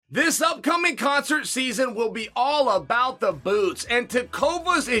This upcoming concert season will be all about the boots, and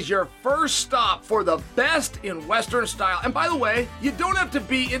Tecovas is your first stop for the best in Western style. And by the way, you don't have to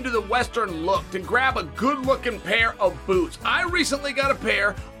be into the Western look to grab a good-looking pair of boots. I recently got a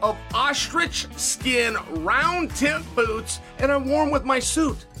pair of ostrich skin round-tip boots, and I wore them with my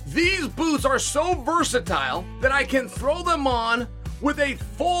suit. These boots are so versatile that I can throw them on with a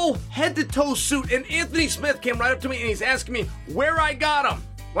full head-to-toe suit. And Anthony Smith came right up to me and he's asking me where I got them.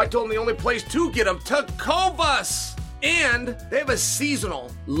 Well, I told him the only place to get them, Tecovas. And they have a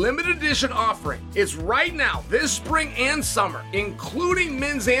seasonal, limited edition offering. It's right now, this spring and summer, including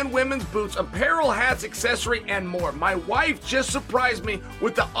men's and women's boots, apparel, hats, accessory, and more. My wife just surprised me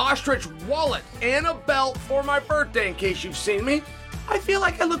with the ostrich wallet and a belt for my birthday, in case you've seen me. I feel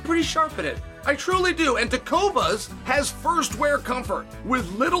like I look pretty sharp in it. I truly do. And Tecovas has first wear comfort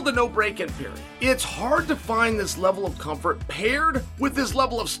with little to no break-in period. It's hard to find this level of comfort paired with this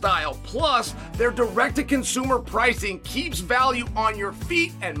level of style. Plus, their direct-to-consumer pricing keeps value on your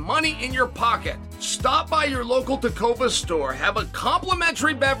feet and money in your pocket. Stop by your local Tecovas store, have a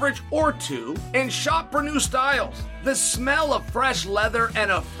complimentary beverage or two, and shop for new styles. The smell of fresh leather and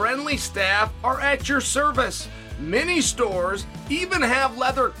a friendly staff are at your service. Many stores even have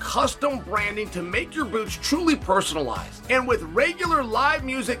leather custom branding to make your boots truly personalized. And with regular live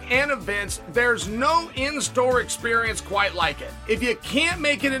music and events, there's no in-store experience quite like it. If you can't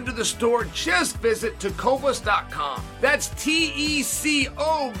make it into the store, just visit tecovas.com. That's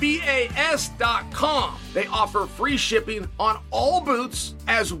Tecovas.com. They offer free shipping on all boots,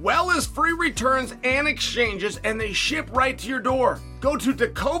 as well as free returns and exchanges, and they ship right to your door. Go to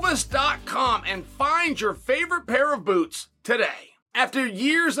Tecovas.com and find your favorite pair of boots today. After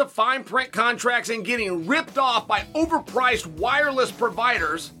years of fine print contracts and getting ripped off by overpriced wireless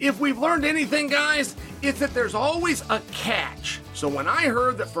providers, if we've learned anything, guys, it's that there's always a catch. So when I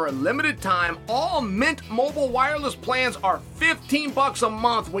heard that for a limited time, all Mint Mobile wireless plans are $15 a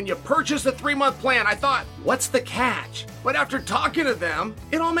month when you purchase a 3-month plan, I thought, what's the catch? But after talking to them,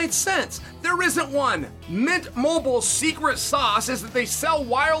 it all made sense. There isn't one. Mint Mobile's secret sauce is that they sell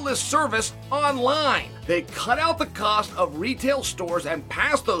wireless service online. They cut out the cost of retail stores and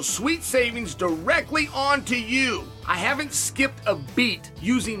pass those sweet savings directly on to you. I haven't skipped a beat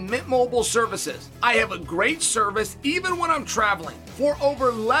using Mint Mobile services. I have a great service even when I'm traveling for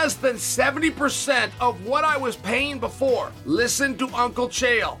over less than 70% of what I was paying before. Listen to Uncle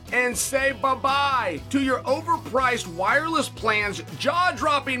Chael and say bye-bye to your overpriced wireless plans,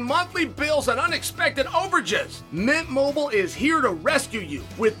 jaw-dropping monthly bills, and unexpected overages. Mint Mobile is here to rescue you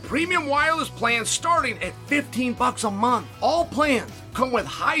with premium wireless plans starting at $15 a month. All plans come with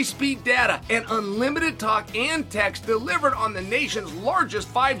high-speed data and unlimited talk and text delivered on the nation's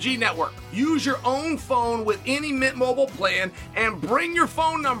largest 5G network. Use your own phone with any Mint Mobile plan and bring your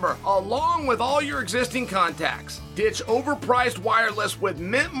phone number along with all your existing contacts. Ditch overpriced wireless with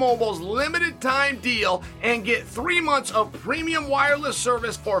Mint Mobile's limited time deal and get 3 months of premium wireless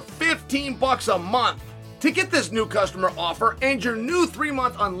service for $15 a month. To get this new customer offer and your new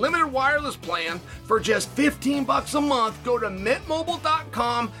 3-month unlimited wireless plan for just $15 a month, go to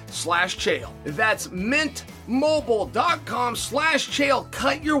mintmobile.com/Chael. That's mintmobile.com/Chael.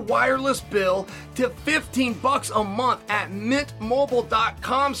 Cut your wireless bill to $15 a month at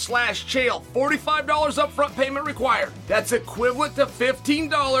mintmobile.com/Chael. $45 upfront payment required. That's equivalent to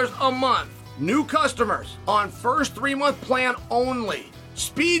 $15 a month. New customers on first 3-month plan only.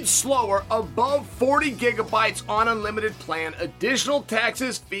 Speed slower above 40 gigabytes on unlimited plan. Additional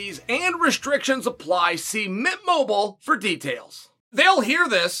taxes, fees, and restrictions apply. See Mint Mobile for details. They'll hear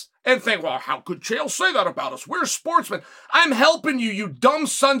this and think, well, how could Chael say that about us? We're sportsmen. I'm helping you, you dumb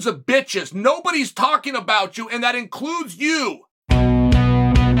sons of bitches. Nobody's talking about you, and that includes you.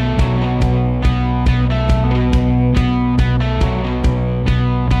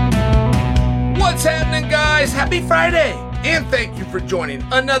 What's happening, guys? Happy Friday! And thank you for joining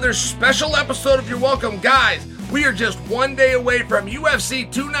another special episode of You're Welcome. Guys, we are just one day away from UFC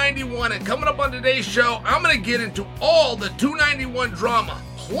 291, and coming up on today's show, I'm going to get into all the 291 drama,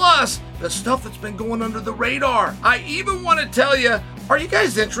 plus the stuff that's been going under the radar. I even want to tell you, are you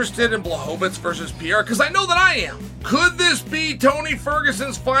guys interested in Blachowicz versus Pierre? Because I know that I am. Could this be Tony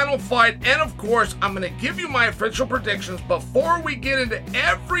Ferguson's final fight? And of course, I'm going to give you my official predictions. Before we get into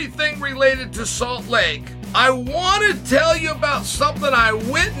everything related to Salt Lake, I want to tell you about something I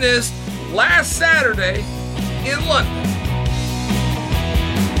witnessed last Saturday in London.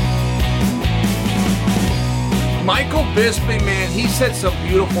 Michael Bisping, man, he said some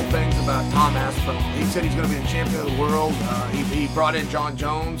beautiful things about Tom Aspinall. He said he's going to be the champion of the world. He brought in John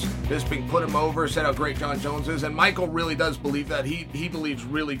Jones. Bisping put him over, said how great John Jones is. And Michael really does believe that. He believes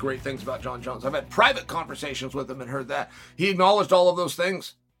really great things about John Jones. I've had private conversations with him and heard that. He acknowledged all of those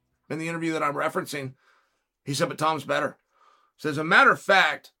things in the interview that I'm referencing. He said, but Tom's better. So as a matter of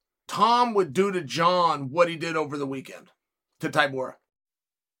fact, Tom would do to John what he did over the weekend to Tybura.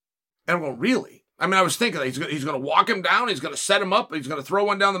 And I'm going, really? I mean, I was thinking that he's going to walk him down, he's going to set him up, he's going to throw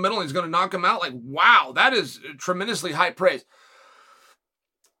one down the middle, and he's going to knock him out. Like, wow, that is tremendously high praise.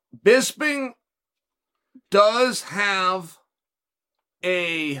 Bisping does have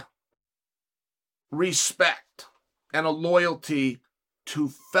a respect and a loyalty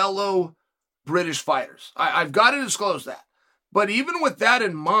to fellow British fighters. I've got to disclose that. But even with that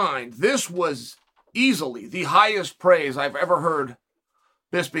in mind, this was easily the highest praise I've ever heard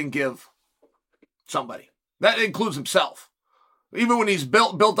Bisping give somebody. That includes himself. Even when he's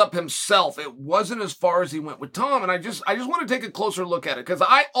built up himself, it wasn't as far as he went with Tom. And I just want to take a closer look at it because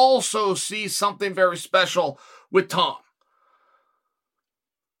I also see something very special with Tom.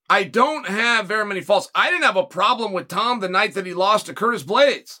 I don't have very many faults. I didn't have a problem with Tom the night that he lost to Curtis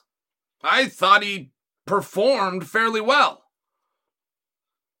Blades. I thought he performed fairly well.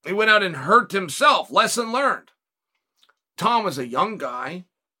 He went out and hurt himself. Lesson learned. Tom is a young guy.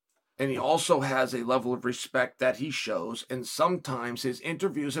 And he also has a level of respect that he shows, and sometimes his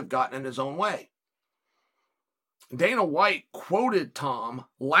interviews have gotten in his own way. Dana White quoted Tom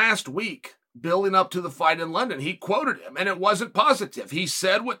last week, building up to the fight in London. He quoted him, and it wasn't positive. He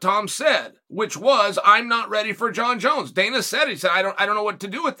said what Tom said, which was, I'm not ready for John Jones. Dana said, he said, I don't know what to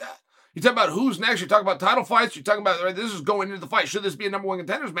do with that. You talk about who's next, you talk about title fights, you talk about, right, this is going into the fight. Should this be a number one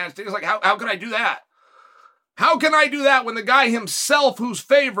contenders match? Dana's like, how can I do that? How can I do that when the guy himself who's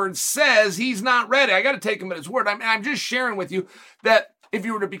favored says he's not ready? I got to take him at his word. I'm just sharing with you that if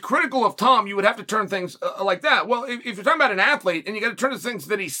you were to be critical of Tom, you would have to turn things like that. Well, if you're talking about an athlete and you got to turn to things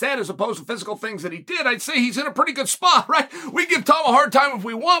that he said as opposed to physical things that he did, I'd say he's in a pretty good spot, right? We give Tom a hard time if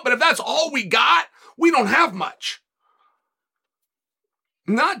we want, but if that's all we got, we don't have much.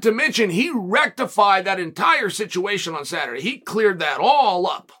 Not to mention, he rectified that entire situation on Saturday. He cleared that all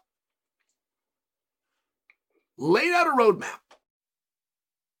up. Laid out a roadmap.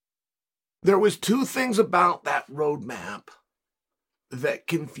 There was two things about that roadmap that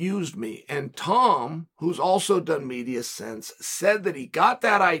confused me. And Tom, who's also done media since, said that he got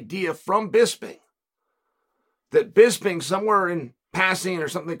that idea from Bisping. That Bisping, somewhere in passing or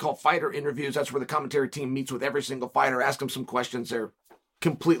something they call fighter interviews, that's where the commentary team meets with every single fighter, ask them some questions. They're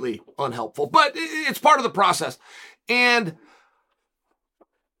completely unhelpful, but it's part of the process. And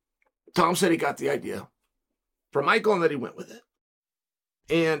Tom said he got the idea from Michael and that he went with it.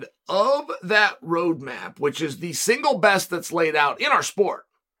 And of that roadmap, which is the single best that's laid out in our sport,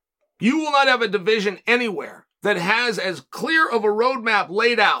 you will not have a division anywhere that has as clear of a roadmap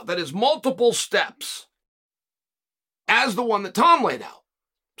laid out, that is multiple steps, as the one that Tom laid out.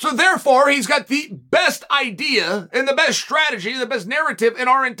 So therefore, he's got the best idea and the best strategy, the best narrative in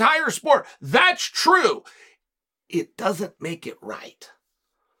our entire sport. That's true. It doesn't make it right.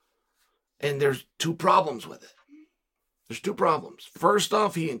 And there's two problems with it. There's two problems. First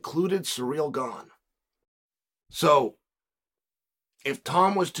off, he included Ciryl Gane. So if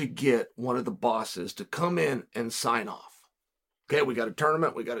Tom was to get one of the bosses to come in and sign off, okay, we got a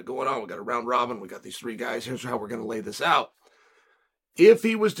tournament, we got it going on, we got a round robin, we got these three guys, here's how we're going to lay this out. If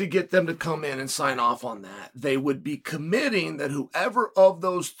he was to get them to come in and sign off on that, they would be committing that whoever of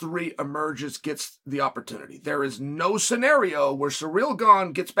those three emerges gets the opportunity. There is no scenario where Ciryl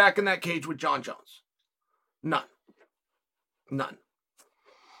Gane gets back in that cage with John Jones. None. None.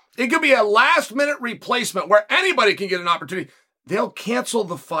 It could be a last-minute replacement where anybody can get an opportunity. They'll cancel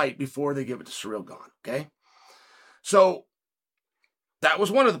the fight before they give it to Ciryl Gane, okay? So that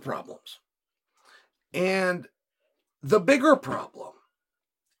was one of the problems. And the bigger problem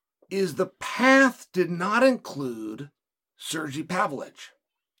is the path did not include Sergey Pavlovich.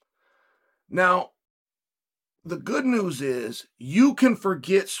 Now, the good news is you can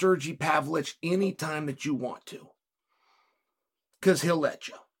forget Sergey Pavlovich anytime that you want to, because he'll let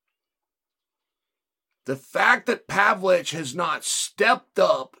you. The fact that Pavlovich has not stepped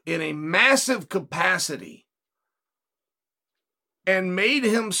up in a massive capacity and made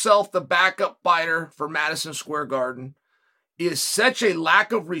himself the backup fighter for Madison Square Garden is such a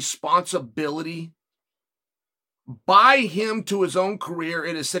lack of responsibility by him to his own career.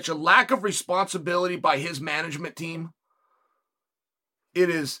 It is such a lack of responsibility by his management team. It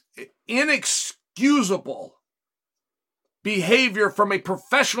is inexcusable behavior from a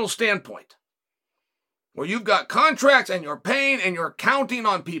professional standpoint. where you've got contracts and you're paying and you're counting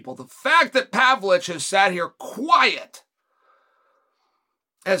on people. The fact that Pavlich has sat here quiet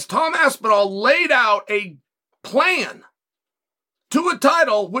as Tom Aspinall laid out a plan to a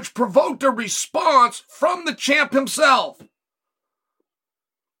title which provoked a response from the champ himself.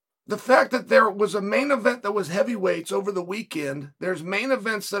 The fact that there was a main event that was heavyweights over the weekend, there's main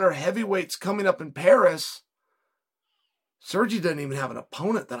events that are heavyweights coming up in Paris. Sergi doesn't even have an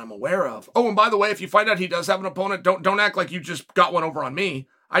opponent that I'm aware of. Oh, and by the way, if you find out he does have an opponent, don't act like you just got one over on me.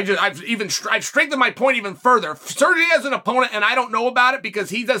 I've strengthened my point even further. If Sergi has an opponent and I don't know about it because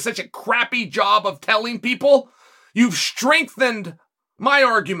he does such a crappy job of telling people, you've strengthened my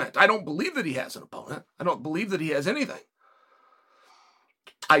argument. I don't believe that he has an opponent. I don't believe that he has anything.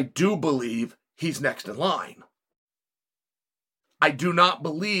 I do believe he's next in line. I do not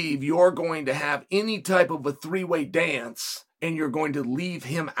believe you're going to have any type of a three-way dance and you're going to leave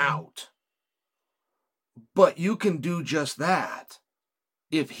him out. But you can do just that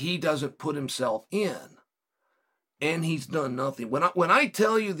if he doesn't put himself in. And he's done nothing. When I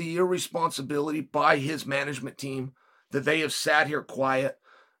tell you the irresponsibility by his management team, that they have sat here quiet,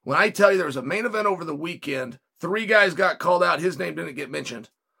 when I tell you there was a main event over the weekend, 3 guys got called out, his name didn't get mentioned.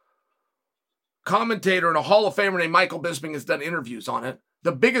 Commentator and a Hall of Famer named Michael Bisping has done interviews on it.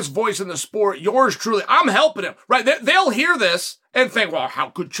 The biggest voice in the sport, yours truly. I'm helping him, right? They'll hear this and think, well, how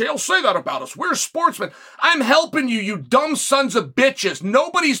could Chael say that about us? We're sportsmen. I'm helping you, you dumb sons of bitches.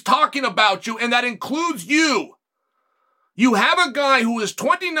 Nobody's talking about you, and that includes you. You have a guy who is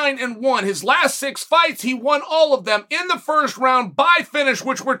 29-1. His last 6 fights, he won all of them in the first round by finish,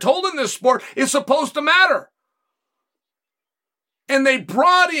 which we're told in this sport is supposed to matter. And they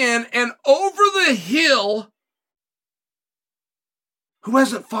brought in an over-the-hill who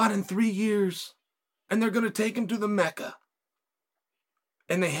hasn't fought in 3 years. And they're going to take him to the Mecca.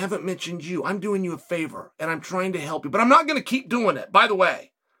 And they haven't mentioned you. I'm doing you a favor, and I'm trying to help you. But I'm not going to keep doing it. By the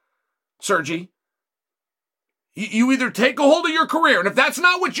way, Sergi, you either take a hold of your career, and if that's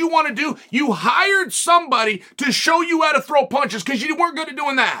not what you want to do, you hired somebody to show you how to throw punches because you weren't good at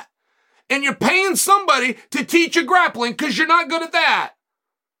doing that. And you're paying somebody to teach you grappling because you're not good at that.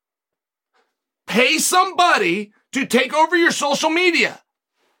 Pay somebody to take over your social media.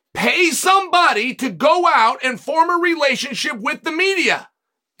 Pay somebody to go out and form a relationship with the media.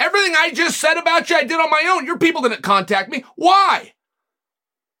 Everything I just said about you, I did on my own. Your people didn't contact me. Why?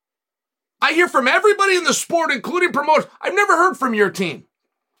 I hear from everybody in the sport, including promoters. I've never heard from your team.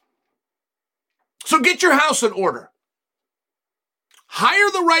 So get your house in order.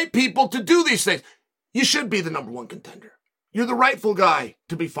 Hire the right people to do these things. You should be the #1 contender. You're the rightful guy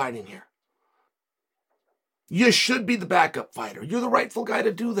to be fighting here. You should be the backup fighter. You're the rightful guy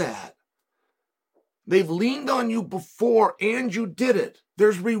to do that. They've leaned on you before and you did it.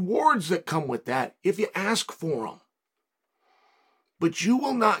 There's rewards that come with that if you ask for them. But you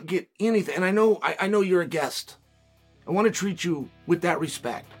will not get anything. And I know you're a guest. I want to treat you with that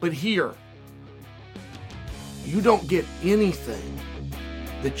respect. But here, you don't get anything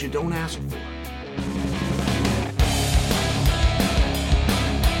that you don't ask for.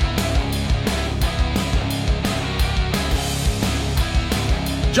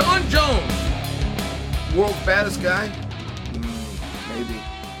 John Jones, world's baddest guy? Maybe.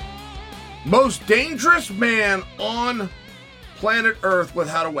 Most dangerous man on planet Earth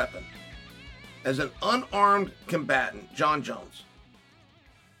without a weapon. As an unarmed combatant, John Jones.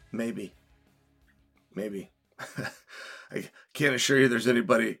 Maybe. I can't assure you there's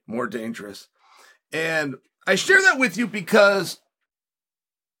anybody more dangerous. And I share that with you because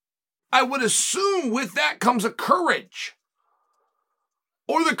I would assume with that comes a courage.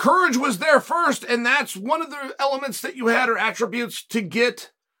 Or the courage was there first, and that's one of the elements that you had or attributes to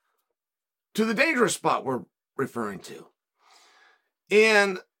get to the dangerous spot we're referring to.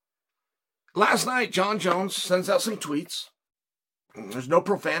 And last night, John Jones sends out some tweets. There's no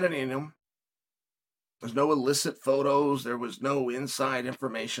profanity in them. There's no illicit photos. There was no inside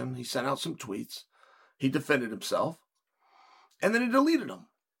information. He sent out some tweets. He defended himself. And then he deleted them.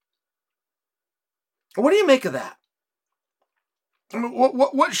 What do you make of that? I mean,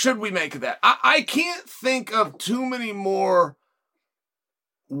 what should we make of that? I can't think of too many more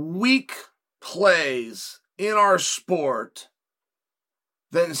weak plays in our sport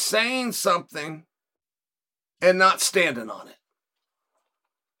than saying something and not standing on it.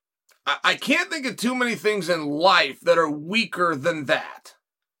 I can't think of too many things in life that are weaker than that.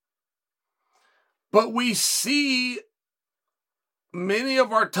 But we see many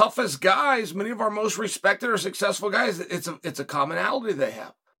of our toughest guys, many of our most respected or successful guys, it's a commonality they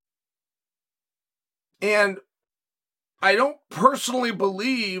have. And I don't personally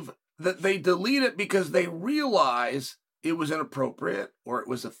believe that they delete it because they realize it was inappropriate or it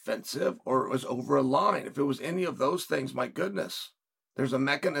was offensive or it was over a line. If it was any of those things, my goodness, there's a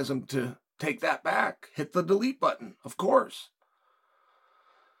mechanism to take that back. Hit the delete button, of course.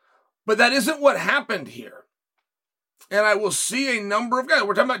 But that isn't what happened here. And I will see a number of guys.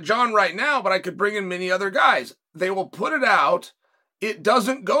 We're talking about John right now, but I could bring in many other guys. They will put it out. It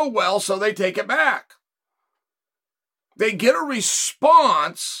doesn't go well, so they take it back. They get a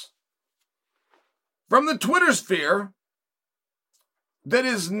response from the Twitter sphere that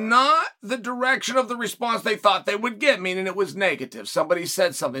is not the direction of the response they thought they would get, meaning it was negative. Somebody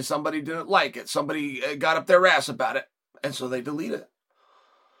said something, somebody didn't like it, somebody got up their ass about it, and so they delete it.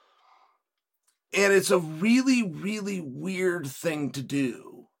 And it's a really, really weird thing to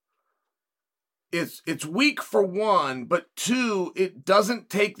do. It's weak for one, but two, it doesn't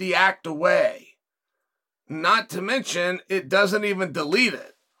take the act away. Not to mention, it doesn't even delete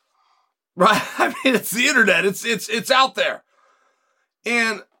it. Right? I mean, it's the internet. It's out there.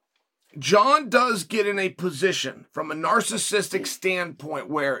 And John does get in a position from a narcissistic standpoint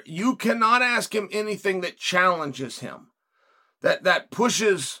where you cannot ask him anything that challenges him, that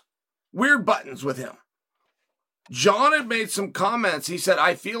pushes weird buttons with him. John had made some comments. He said,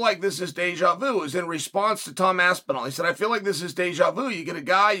 I feel like this is deja vu. It was in response to Tom Aspinall. He said, I feel like this is deja vu. You get a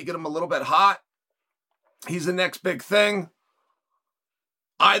guy, you get him a little bit hot. He's the next big thing.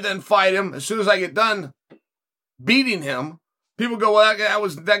 I then fight him. As soon as I get done beating him, people go, well,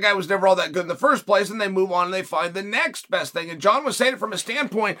 that guy was never all that good in the first place, and they move on and they find the next best thing. And John was saying it from a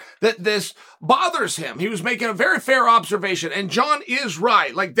standpoint that this bothers him. He was making a very fair observation, and John is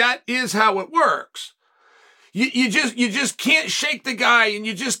right. Like, that is how it works. You just can't shake the guy, and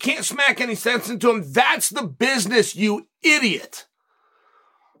you just can't smack any sense into him. That's the business, you idiot.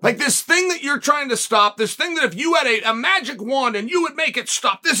 Like, this thing that you're trying to stop, this thing that if you had a magic wand and you would make it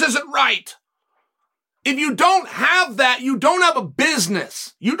stop, this isn't right. If you don't have that, you don't have a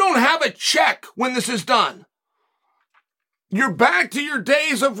business. You don't have a check when this is done. You're back to your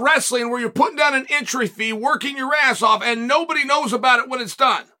days of wrestling where you're putting down an entry fee, working your ass off, and nobody knows about it when it's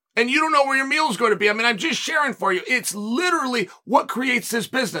done. And you don't know where your meal's going to be. I mean, I'm just sharing for you. It's literally what creates this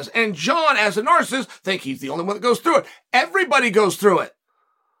business. And John, as a narcissist, think he's the only one that goes through it. Everybody goes through it.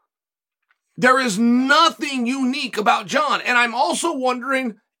 There is nothing unique about John. And I'm also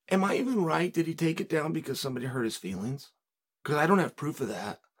wondering, am I even right? Did he take it down because somebody hurt his feelings? Because I don't have proof of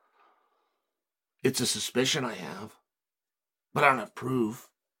that. It's a suspicion I have, but I don't have proof.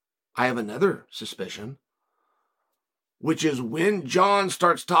 I have another suspicion, which is when John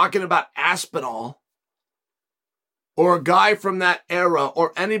starts talking about Aspinall or a guy from that era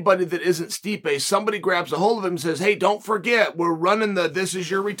or anybody that isn't Stipe, somebody grabs a hold of him and says, hey, don't forget, we're running the this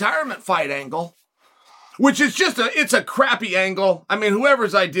is your retirement fight angle. Which is it's a crappy angle. I mean,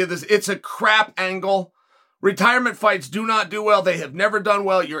 whoever's idea this, it's a crap angle. Retirement fights do not do well. They have never done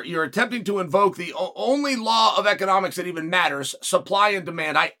well. You're attempting to invoke the only law of economics that even matters, supply and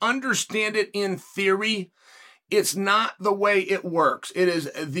demand. I understand it in theory. It's not the way it works. It is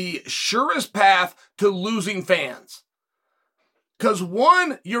the surest path to losing fans. Because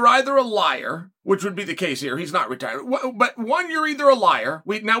one, you're either a liar, which would be the case here. He's not retired. But one, you're either a liar.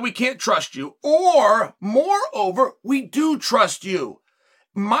 Now we can't trust you. Or, moreover, we do trust you.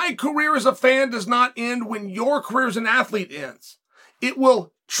 My career as a fan does not end when your career as an athlete ends. It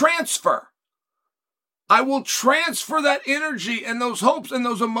will transfer. I will transfer that energy and those hopes and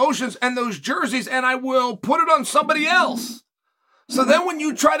those emotions and those jerseys, and I will put it on somebody else. So then when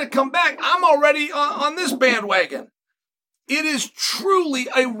you try to come back, I'm already on this bandwagon. It is truly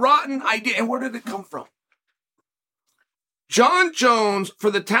a rotten idea. And where did it come from? John Jones, for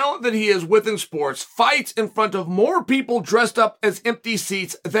the talent that he is within sports, fights in front of more people dressed up as empty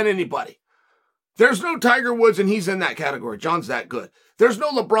seats than anybody. There's no Tiger Woods, and he's in that category. John's that good. There's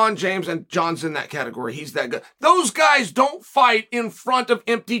no LeBron James, and John's in that category. He's that good. Those guys don't fight in front of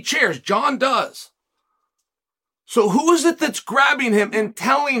empty chairs. John does. So who is it that's grabbing him and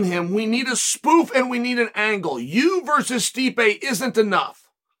telling him we need a spoof and we need an angle? You versus Stipe isn't enough.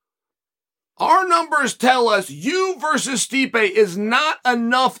 Our numbers tell us you versus Stipe is not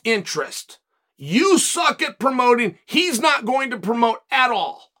enough interest. You suck at promoting. He's not going to promote at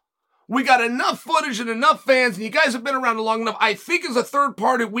all. We got enough footage and enough fans, and you guys have been around long enough. I think as a third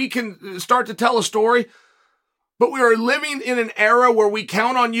party, we can start to tell a story. But we are living in an era where we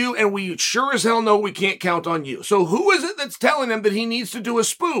count on you, and we sure as hell know we can't count on you. So who is it that's telling him that he needs to do a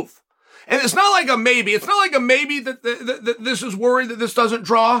spoof? And it's not like a maybe. It's not like a maybe that this is worried that this doesn't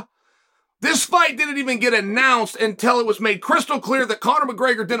draw. This fight didn't even get announced until it was made crystal clear that Conor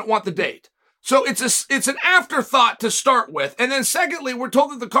McGregor didn't want the date. So it's an afterthought to start with. And then secondly, we're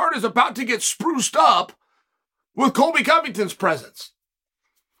told that the card is about to get spruced up with Colby Covington's presence.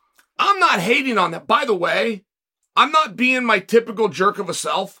 I'm not hating on that. By the way, I'm not being my typical jerk of a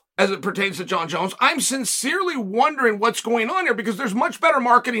self as it pertains to Jon Jones. I'm sincerely wondering what's going on here because there's much better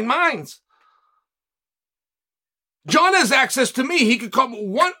marketing minds. Jon has access to me. He could call me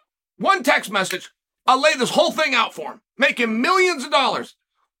one text message. I'll lay this whole thing out for him, make him millions of dollars.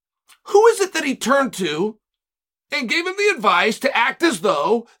 Who is it that he turned to and gave him the advice to act as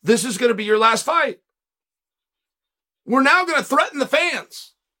though this is going to be your last fight? We're now going to threaten the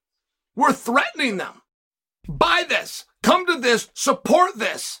fans. We're threatening them. Buy this. Come to this. Support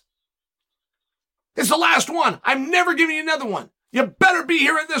this. It's the last one. I'm never giving you another one. You better be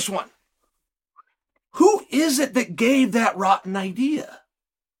here at this one. Who is it that gave that rotten idea?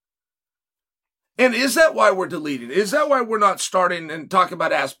 And is that why we're deleting? Is that why we're not starting and talking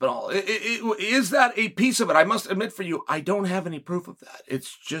about Aspinall? Is that a piece of it? I must admit for you, I don't have any proof of that.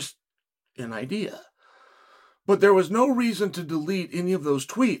 It's just an idea. But there was no reason to delete any of those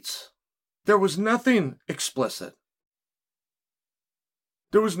tweets. There was nothing explicit.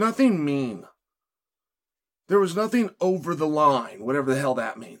 There was nothing mean. There was nothing over the line, whatever the hell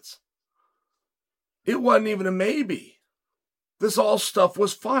that means. It wasn't even a maybe. This all stuff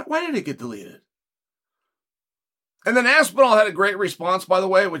was fine. Why did it get deleted? And then Aspinall had a great response, by the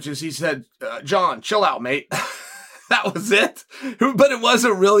way, which is he said, Jon, chill out, mate. That was it. But it was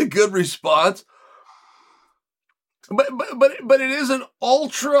a really good response. But it is an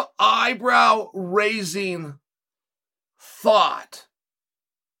ultra eyebrow raising thought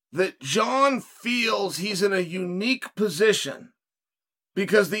that Jon feels he's in a unique position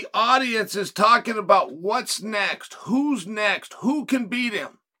because the audience is talking about what's next, who can beat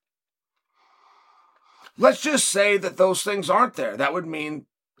him. Let's just say that those things aren't there. That would mean,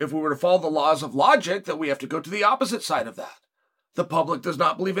 if we were to follow the laws of logic, that we have to go to the opposite side of that. The public does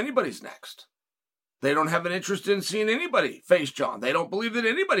not believe anybody's next. They don't have an interest in seeing anybody face Jon. They don't believe that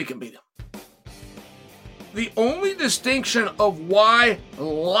anybody can beat him. The only distinction of why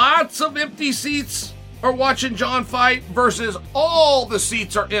lots of empty seats are watching Jon fight versus all the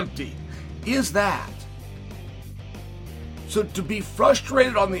seats are empty is that. So to be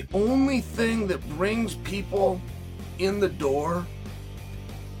frustrated on the only thing that brings people in the door,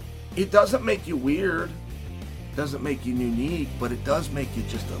 it doesn't make you weird, doesn't make you unique, but it does make you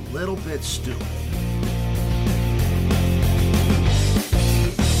just a little bit stupid.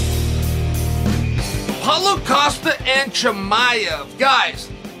 Paulo Costa and Chimaev.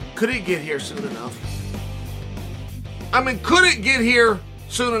 Guys, could it get here soon enough? I mean, could it get here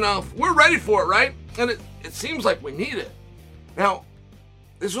soon enough? We're ready for it, right? And it seems like we need it. Now,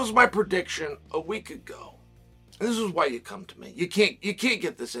 this was my prediction a week ago. And this is why you come to me. You can't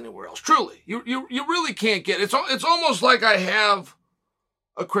get this anywhere else. Truly. You really can't get it. It's almost like I have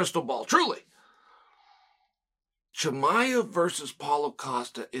a crystal ball. Truly. Chimaev versus Paulo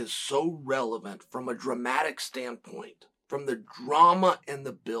Costa is so relevant from a dramatic standpoint, from the drama and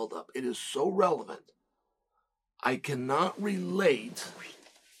the buildup. It is so relevant. I cannot relate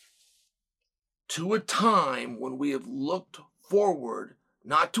to a time when we have looked forward,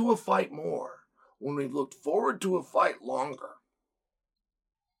 not to a fight more, when we've looked forward to a fight longer.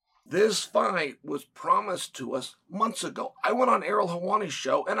 This fight was promised to us months ago. I went on Ariel Helwani's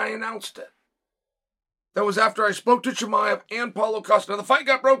show and I announced it. That was after I spoke to Chimaev and Paulo Costa. Now, the fight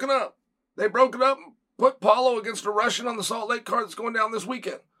got broken up. They broke it up and put Paulo against a Russian on the Salt Lake card that's going down this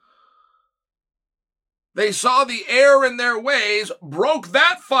weekend. They saw the error in their ways, broke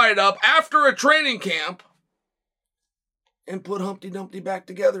that fight up after a training camp, and put Humpty Dumpty back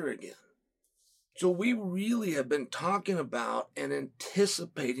together again. So we really have been talking about and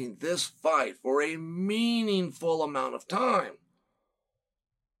anticipating this fight for a meaningful amount of time.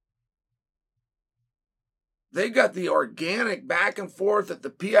 They got the organic back and forth at the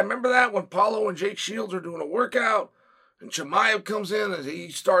P. I remember that when Paulo and Jake Shields are doing a workout, and Chimaev comes in and he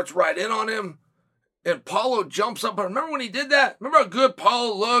starts right in on him. And Paulo jumps up. I remember when he did that? Remember how good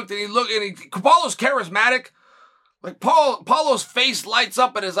Paulo looked? Paulo's charismatic. Like Paulo's face lights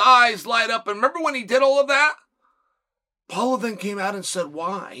up and his eyes light up. And remember when he did all of that? Paulo then came out and said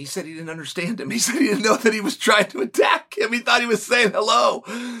why. He said he didn't understand him. He said he didn't know that he was trying to attack him. He thought he was saying hello,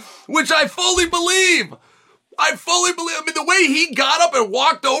 which I fully believe. I mean, the way he got up and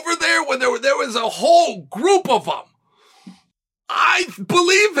walked over there when there was a whole group of them. I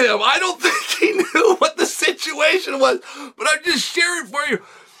believe him. I don't think he knew what the situation was, but I'm just sharing for you.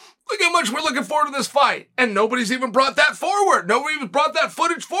 Look how much we're looking forward to this fight. And nobody's even brought that forward. Nobody even brought that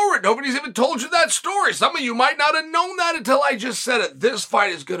footage forward. Nobody's even told you that story. Some of you might not have known that until I just said it. This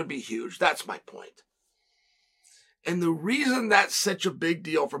fight is going to be huge. That's my point. And the reason that's such a big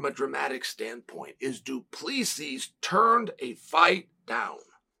deal from a dramatic standpoint is Du Plessis turned a fight down.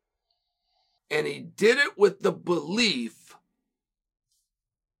 And he did it with the belief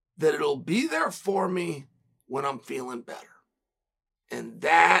that it'll be there for me when I'm feeling better. And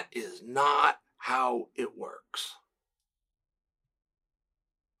that is not how it works.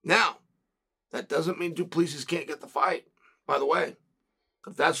 Now, that doesn't mean Du Plessis can't get the fight, by the way.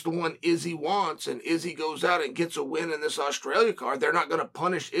 If that's the one Izzy wants and Izzy goes out and gets a win in this Australia card, they're not going to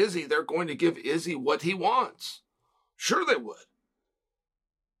punish Izzy. They're going to give Izzy what he wants. Sure they would.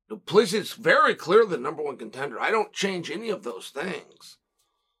 Du Plessis is very clearly the number one contender. I don't change any of those things.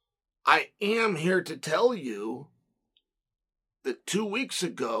 I am here to tell you that 2 weeks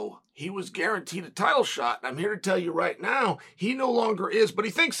ago, he was guaranteed a title shot. And I'm here to tell you right now, he no longer is, but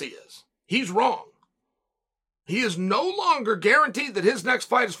he thinks he is. He's wrong. He is no longer guaranteed that his next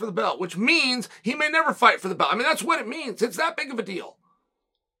fight is for the belt, which means he may never fight for the belt. I mean, that's what it means. It's that big of a deal.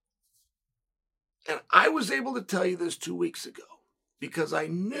 And I was able to tell you this 2 weeks ago because I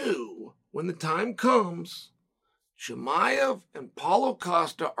knew when the time comes, Chimaev and Paulo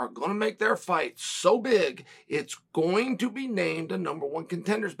Costa are going to make their fight so big, it's going to be named a number one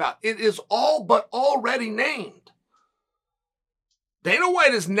contenders bout. It is all but already named. Dana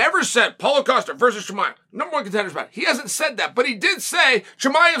White has never said Paulo Costa versus Chimaev, number one contenders bout. He hasn't said that, but he did say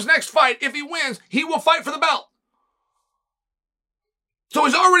Chimaev's next fight, if he wins, he will fight for the belt. So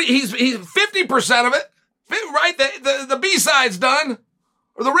he's 50% of it, right? The B-side's done,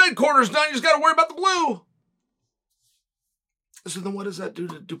 or the red corner's done. You just got to worry about the blue. So then what does that do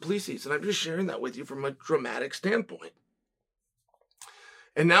to Du Plessis? And I'm just sharing that with you from a dramatic standpoint.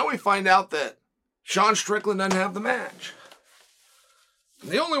 And now we find out that Sean Strickland doesn't have the match.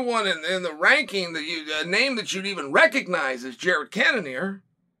 The only one in the ranking, a name that you'd even recognize is Jared Cannonier.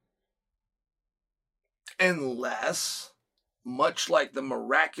 Unless, much like the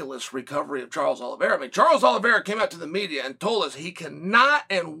miraculous recovery of Charles Oliveira. I mean, Charles Oliveira came out to the media and told us he cannot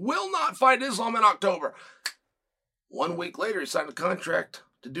and will not fight Islam in October. 1 week later, he signed a contract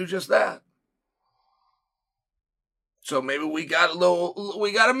to do just that. So maybe we got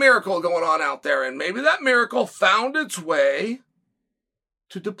a miracle going on out there, and maybe that miracle found its way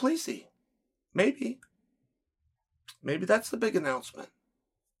to Du Plessis. Maybe that's the big announcement.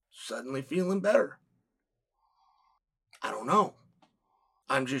 Suddenly feeling better. I don't know.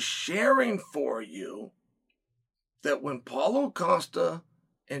 I'm just sharing for you that when Paulo Costa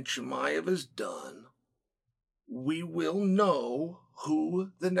and Chimaev is done, we will know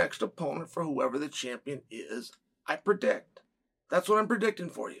who the next opponent for whoever the champion is. I predict. That's what I'm predicting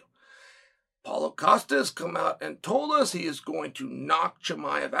for you. Paulo Costa has come out and told us he is going to knock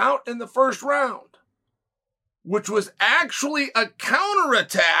Chimaev out in the first round, which was actually a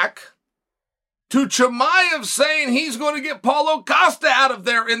counterattack to Chimaev saying he's going to get Paulo Costa out of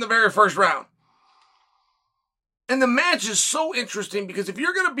there in the very first round. And the match is so interesting because if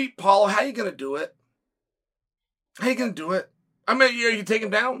you're going to beat Paulo, how are you going to do it? How are you going to do it? I mean, you take him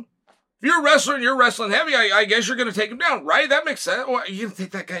down? If you're a wrestler and you're wrestling heavy, I guess you're going to take him down, right? That makes sense. Well, you going to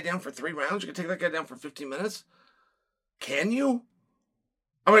take that guy down for 3 rounds? You can take that guy down for 15 minutes? Can you?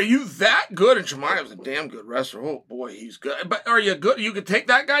 I mean, are you that good? And Chimaev's a damn good wrestler. Oh, boy, he's good. But are you good? You could take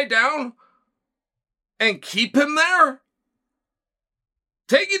that guy down and keep him there?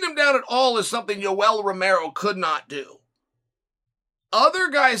 Taking him down at all is something Yoel Romero could not do. Other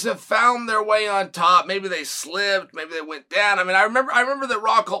guys have found their way on top. Maybe they slipped. Maybe they went down. I mean, I remember that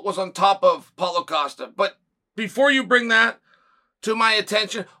Rockhold was on top of Paulo Costa. But before you bring that to my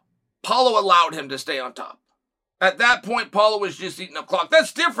attention, Paulo allowed him to stay on top. At that point, Paulo was just eating up clock.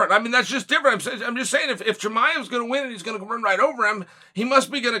 That's different. I mean, that's just different. I'm just saying, if Chimaev's going to win and he's going to run right over him, he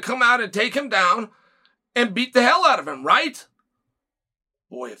must be going to come out and take him down and beat the hell out of him, right?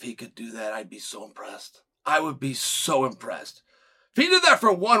 Boy, if he could do that, I'd be so impressed. I would be so impressed. If he did that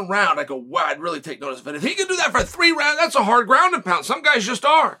for 1 round, I go, wow, I'd really take notice of it. If he could do that for 3 rounds, that's a hard ground and pound. Some guys just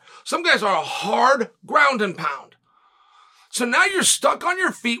are. Some guys are a hard ground and pound. So now you're stuck on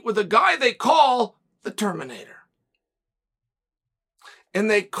your feet with a guy they call the Terminator.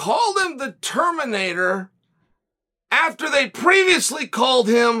 And they called him the Terminator after they previously called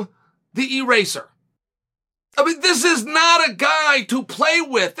him the Eraser. I mean, this is not a guy to play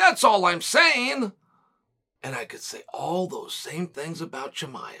with. That's all I'm saying. And I could say all those same things about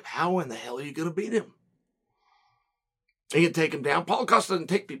Chimaev. How in the hell are you going to beat him? He can take him down. Paulo Costa doesn't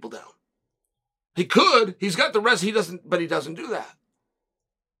take people down. He could. He's got the rest. He doesn't, but he doesn't do that.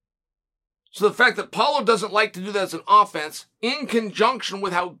 So the fact that Paulo doesn't like to do that as an offense, in conjunction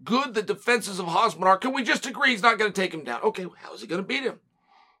with how good the defenses of Osman are, can we just agree he's not going to take him down? Okay, how is he going to beat him?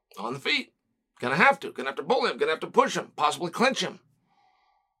 On the feet. Gonna have to bully him, gonna have to push him, possibly clinch him.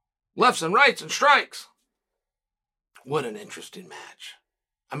 Lefts and rights and strikes. What an interesting match.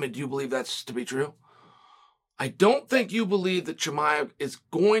 I mean, do you believe that's to be true? I don't think you believe that Chimaev is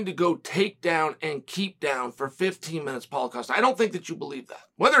going to go take down and keep down for 15 minutes Paulo Costa. I don't think that you believe that.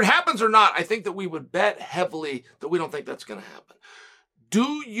 Whether it happens or not, I think that we would bet heavily that we don't think that's going to happen.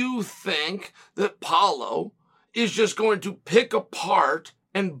 Do you think that Paulo is just going to pick apart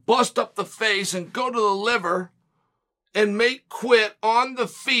and bust up the face and go to the liver and make quit on the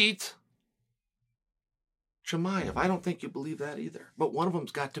feet? Chimaev, I don't think you believe that either. But one of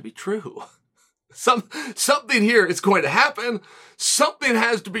them's got to be true. Something here is going to happen. Something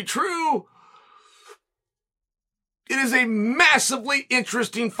has to be true. It is a massively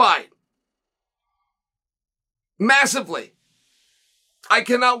interesting fight. Massively. I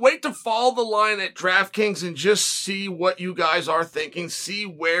cannot wait to follow the line at DraftKings and just see what you guys are thinking, see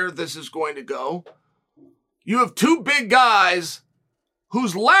where this is going to go. You have two big guys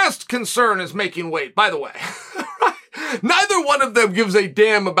whose last concern is making weight, by the way. Neither one of them gives a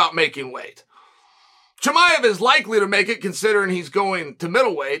damn about making weight. Chimaev is likely to make it considering he's going to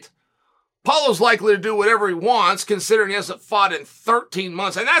middleweight. Paulo's likely to do whatever he wants considering he hasn't fought in 13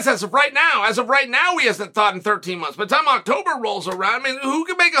 months. And that's as of right now. As of right now, he hasn't fought in 13 months. By the time October rolls around, I mean, who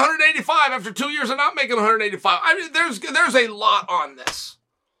can make 185 after 2 years of not making 185? I mean, there's a lot on this.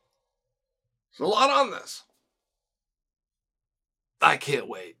 There's a lot on this. I can't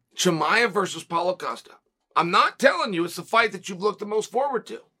wait. Chimaev versus Paulo Costa. I'm not telling you it's the fight that you've looked the most forward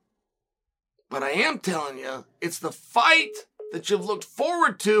to. But I am telling you, it's the fight that you've looked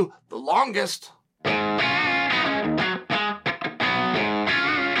forward to the longest. Masvidal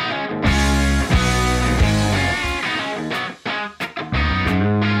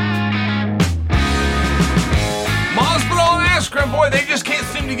and Askren, boy, they just can't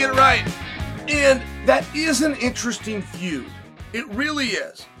seem to get it right. And that is an interesting feud. It really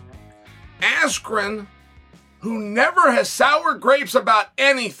is. Askren, who never has sour grapes about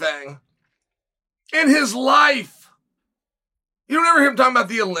anything in his life. You don't ever hear him talking about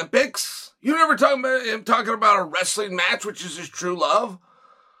the Olympics. You don't ever talk about him talking about a wrestling match, which is his true love.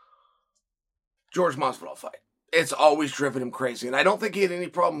 George Masvidal fight. It's always driven him crazy. And I don't think he had any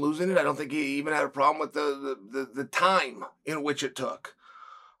problem losing it. I don't think he even had a problem with the time in which it took.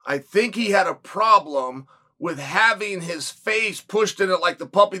 I think he had a problem with having his face pushed in it like the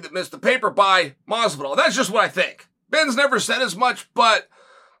puppy that missed the paper by Masvidal. That's just what I think. Ben's never said as much, but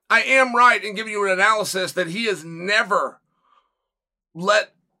I am right in giving you an analysis that he has never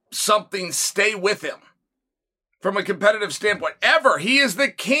let something stay with him from a competitive standpoint. Ever. He is the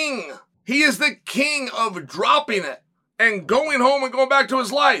king. He is the king of dropping it and going home and going back to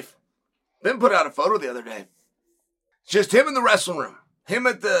his life. Ben put out a photo the other day. It's just him in the wrestling room. Him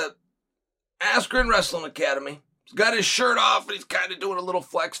at the Askren Wrestling Academy. He's got his shirt off and he's kind of doing a little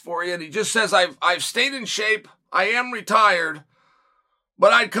flex for you. And he just says, I've stayed in shape. I am retired,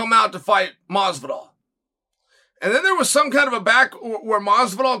 but I'd come out to fight Masvidal. And then there was some kind of a back where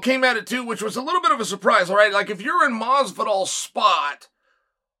Masvidal came at it too, which was a little bit of a surprise, all right? Like if you're in Masvidal's spot,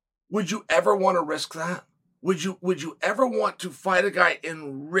 would you ever want to risk that? Would you ever want to fight a guy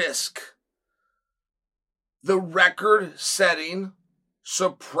and risk the record-setting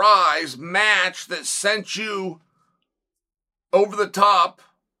surprise match that sent you over the top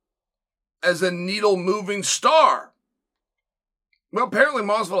as a needle-moving star? Well, apparently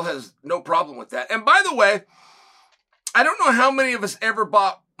Masvidal has no problem with that. And by the way, I don't know how many of us ever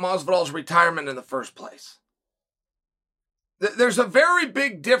bought Masvidal's retirement in the first place. There's a very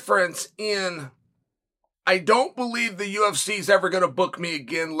big difference in, I don't believe the UFC is ever going to book me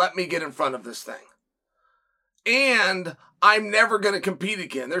again. Let me get in front of this thing. And I'm never going to compete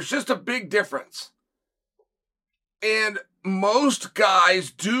again. There's just a big difference. And most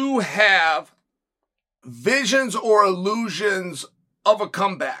guys do have visions or illusions of a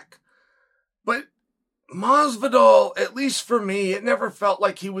comeback. But Masvidal, at least for me, it never felt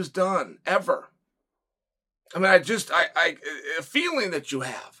like he was done, ever. I mean, a feeling that you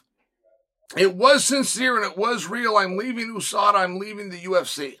have. It was sincere and it was real. I'm leaving USADA. I'm leaving the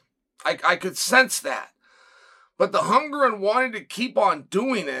UFC. I could sense that. But the hunger and wanting to keep on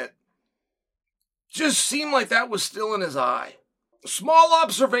doing it just seemed like that was still in his eye. Small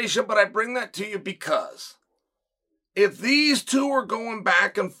observation, but I bring that to you because if these two are going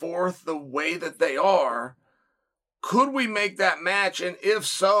back and forth the way that they are, could we make that match? And if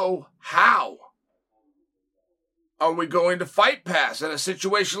so, how? Are we going to Fight Pass in a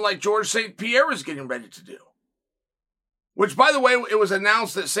situation like George St. Pierre is getting ready to do? Which, by the way, it was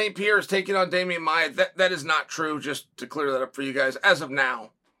announced that St. Pierre is taking on Damian Maia. That is not true, just to clear that up for you guys, as of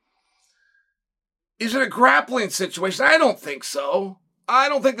now. Is it a grappling situation? I don't think so. I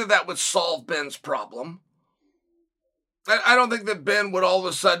don't think that would solve Ben's problem. I don't think that Ben would all of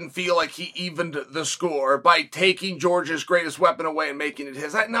a sudden feel like he evened the score by taking George's greatest weapon away and making it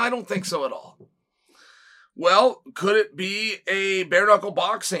his. No, I don't think so at all. Well, could it be a bare-knuckle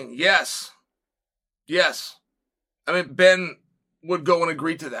boxing? Yes. Yes. I mean, Ben would go and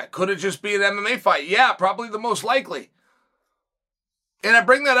agree to that. Could it just be an MMA fight? Yeah, probably the most likely. And I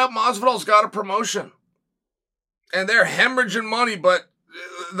bring that up, Masvidal's got a promotion. And they're hemorrhaging money, but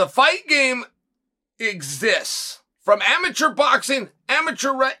the fight game exists. From amateur boxing,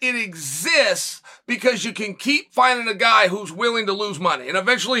 it exists because you can keep finding a guy who's willing to lose money. And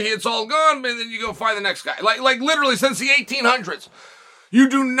eventually it's all gone, and then you go find the next guy. Like literally since the 1800s. You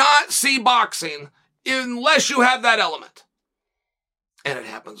do not see boxing unless you have that element. And it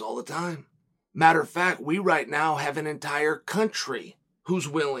happens all the time. Matter of fact, we right now have an entire country who's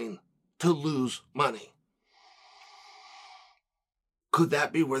willing to lose money. Could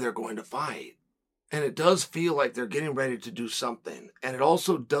that be where they're going to fight? And it does feel like they're getting ready to do something. And it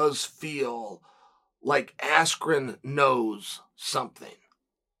also does feel like Askren knows something.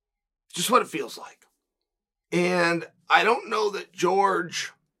 Just what it feels like. And I don't know that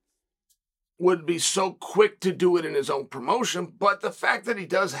George would be so quick to do it in his own promotion, but the fact that he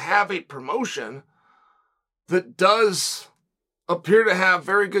does have a promotion that does appear to have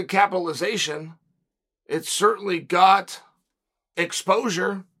very good capitalization, it's certainly got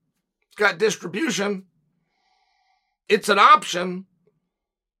exposure, it's got distribution, it's an option.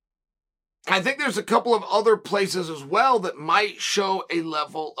 I think there's a couple of other places as well that might show a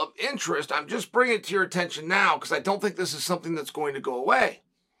level of interest. I'm just bringing it to your attention now because I don't think this is something that's going to go away.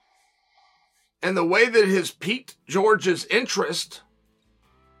 And the way that it has piqued George's interest,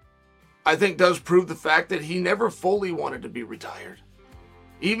 I think does prove the fact that he never fully wanted to be retired.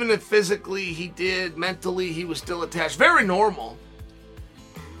 Even if physically he did, mentally he was still attached. Very normal.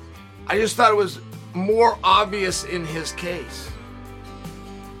 I just thought it was more obvious in his case.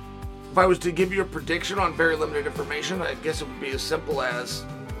 If I was to give you a prediction on very limited information, I guess it would be as simple as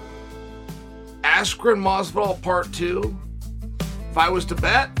Askren Masvidal Part 2. If I was to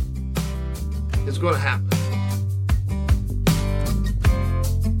bet, it's going to happen.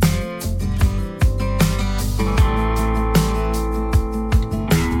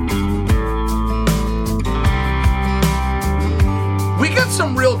 We got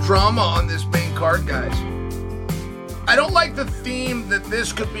some real drama on this main card, guys. I don't like the theme that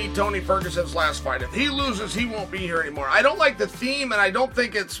this could be Tony Ferguson's last fight. If he loses, he won't be here anymore. I don't like the theme, and I don't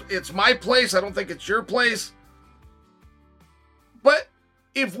think it's my place. I don't think it's your place. But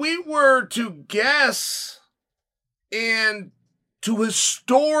if we were to guess and to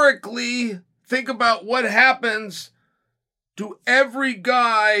historically think about what happens to every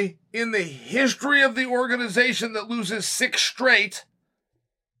guy in the history of the organization that loses 6 straight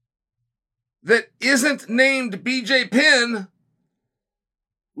that isn't named BJ Penn,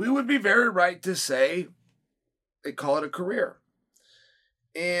 we would be very right to say they call it a career.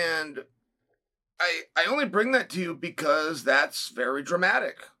 And I only bring that to you because that's very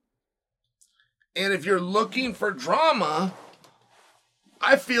dramatic. And if you're looking for drama,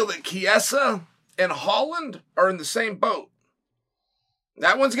 I feel that Chiesa and Holland are in the same boat.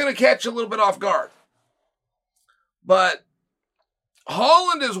 That one's going to catch you a little bit off guard. But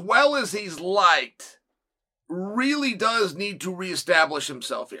Holland, as well as he's liked, really does need to reestablish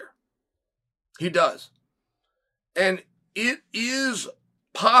himself here. He does. And it is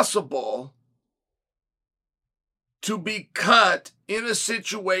possible to be cut in a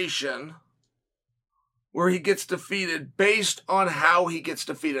situation where he gets defeated based on how he gets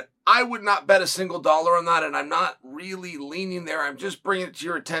defeated. I would not bet a single dollar on that, and I'm not really leaning there. I'm just bringing it to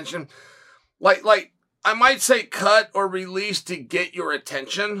your attention. Like I might say cut or release to get your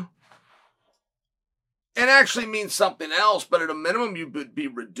attention. It actually means something else, but at a minimum you would be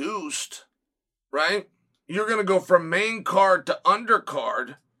reduced, right? You're going to go from main card to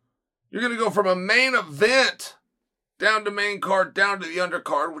undercard. You're going to go from a main event down to main card, down to the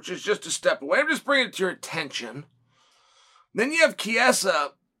undercard, which is just a step away. I'm just bringing it to your attention. Then you have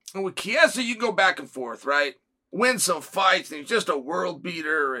Chiesa, and with Chiesa you go back and forth, right? Win some fights, and he's just a world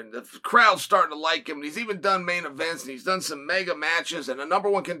beater, and the crowd's starting to like him, and he's even done main events, and he's done some mega matches, and a number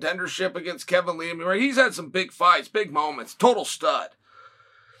 1 contendership against Kevin Lee. I mean, right? He's had some big fights, big moments, total stud.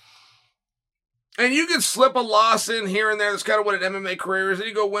 And you can slip a loss in here and there. That's kind of what an MMA career is. And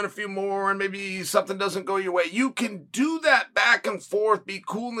you go win a few more and maybe something doesn't go your way. You can do that back and forth, be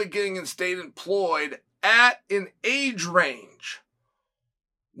cool in the getting and stay employed at an age range.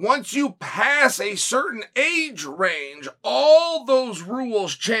 Once you pass a certain age range, all those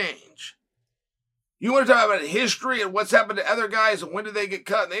rules change. You want to talk about history and what's happened to other guys and when did they get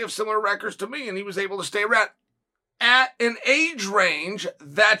cut? And they have similar records to me, and he was able to stay around. At an age range,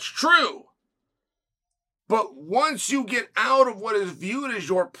 that's true. But once you get out of what is viewed as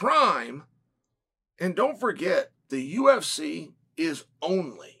your prime, and don't forget, the UFC is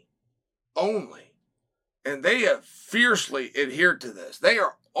only, and they have fiercely adhered to this, they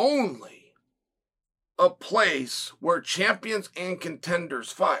are only a place where champions and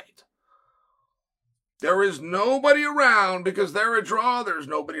contenders fight. There is nobody around because they're a draw. There's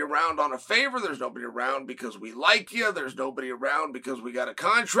nobody around on a favor. There's nobody around because we like you. There's nobody around because we got a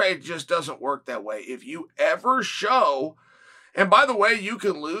contract. It just doesn't work that way. If you ever show, and by the way, you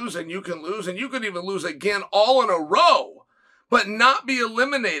can lose and you can lose and you can even lose again all in a row, but not be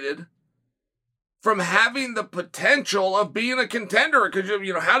eliminated from having the potential of being a contender. Because,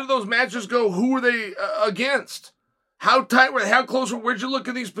 how do those matches go? Who were they against? How tight were they? How close were? Where'd you look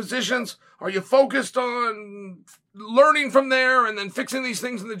at these positions? Are you focused on learning from there and then fixing these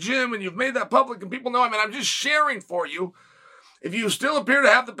things in the gym and you've made that public and people know? I'm just sharing for you. If you still appear to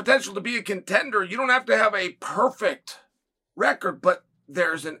have the potential to be a contender, you don't have to have a perfect record, but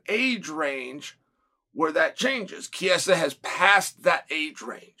there's an age range where that changes. Chiesa has passed that age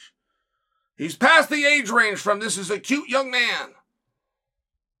range. He's past the age range from this is a cute young man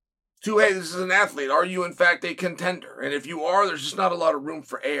to, hey, this is an athlete. Are you, in fact, a contender? And if you are, there's just not a lot of room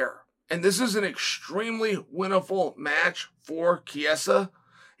for error. And this is an extremely winnable match for Chiesa.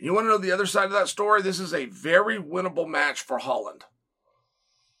 You want to know the other side of that story? This is a very winnable match for Holland.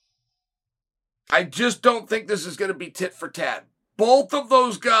 I just don't think this is going to be tit for tat. Both of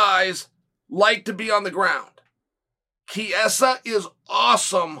those guys like to be on the ground. Chiesa is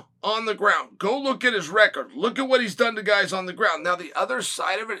awesome on the ground. Go look at his record. Look at what he's done to guys on the ground. Now, the other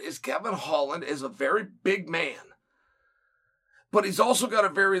side of it is Kevin Holland is a very big man. But he's also got a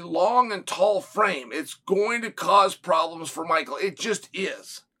very long and tall frame. It's going to cause problems for Michael. It just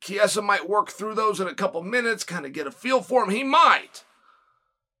is. Chiesa might work through those in a couple minutes, kind of get a feel for him. He might.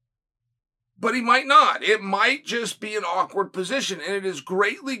 But he might not. It might just be an awkward position. And it is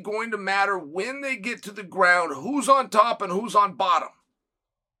greatly going to matter when they get to the ground, who's on top and who's on bottom.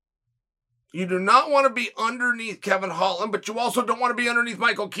 You do not want to be underneath Kevin Holland, but you also don't want to be underneath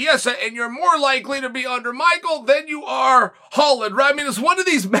Michael Chiesa, and you're more likely to be under Michael than you are Holland, right? It's one of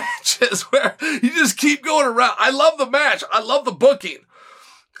these matches where you just keep going around. I love the match. I love the booking.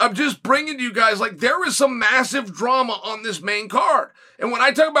 I'm just bringing to you guys, there is some massive drama on this main card. And when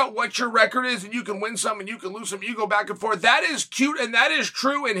I talk about what your record is, and you can win some and you can lose some, you go back and forth, that is cute and that is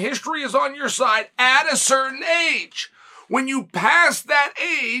true, and history is on your side at a certain age. When you pass that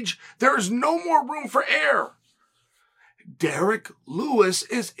age, there is no more room for error. Derek Lewis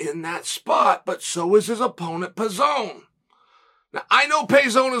is in that spot, but so is his opponent, Pazone. Now, I know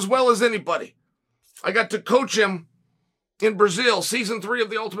Pazone as well as anybody. I got to coach him in Brazil, season 3 of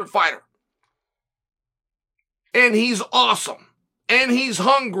The Ultimate Fighter. And he's awesome. And he's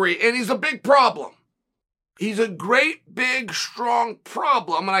hungry. And he's a big problem. He's a great, big, strong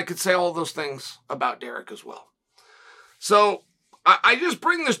problem. And I could say all those things about Derek as well. So I just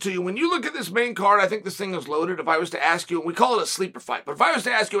bring this to you. When you look at this main card, I think this thing is loaded. If I was to ask you, and we call it a sleeper fight, but if I was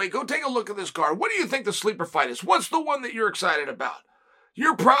to ask you, hey, go take a look at this card, what do you think the sleeper fight is? What's the one that you're excited about?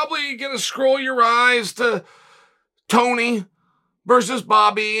 You're probably going to scroll your eyes to Tony versus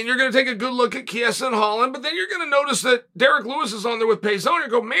Bobby, and you're going to take a good look at Chiesa and Holland, but then you're going to notice that Derek Lewis is on there with Pazone. You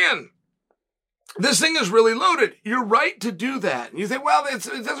go, man, this thing is really loaded. You're right to do that. And you think, well, it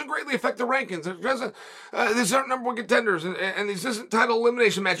doesn't greatly affect the rankings. It doesn't. These aren't number one contenders, and these isn't title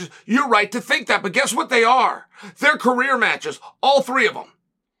elimination matches. You're right to think that, but guess what they are? They're career matches, all 3 of them.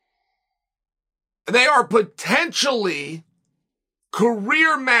 They are potentially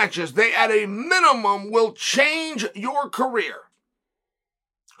career matches. They, at a minimum, will change your career.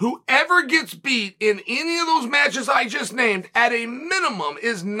 Whoever gets beat in any of those matches I just named, at a minimum,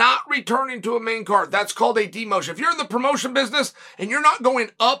 is not returning to a main card. That's called a demotion. If you're in the promotion business and you're not going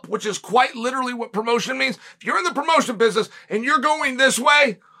up, which is quite literally what promotion means, if you're in the promotion business and you're going this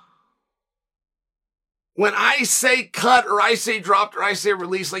way, when I say cut or I say dropped or I say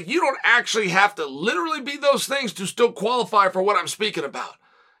release, you don't actually have to literally be those things to still qualify for what I'm speaking about.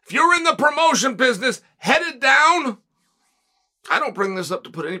 If you're in the promotion business, headed down, I don't bring this up to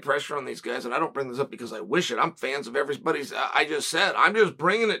put any pressure on these guys, and I don't bring this up because I wish it. I'm fans of everybody's I just said. I'm just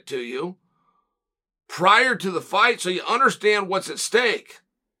bringing it to you prior to the fight so you understand what's at stake.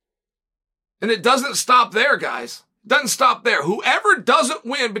 And it doesn't stop there, guys. It doesn't stop there. Whoever doesn't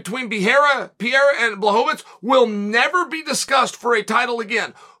win between Pereira and Blachowicz will never be discussed for a title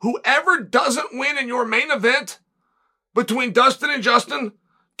again. Whoever doesn't win in your main event between Dustin and Justin,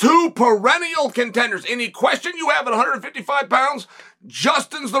 two perennial contenders. Any question you have at 155 pounds,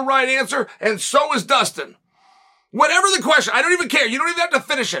 Justin's the right answer, and so is Dustin. Whatever the question, I don't even care. You don't even have to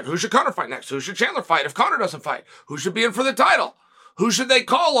finish it. Who should Conor fight next? Who should Chandler fight if Conor doesn't fight? Who should be in for the title? Who should they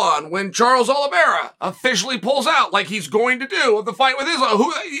call on when Charles Oliveira officially pulls out like he's going to do of the fight with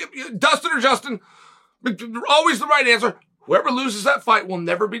Islam? Dustin or Justin? Always the right answer. Whoever loses that fight will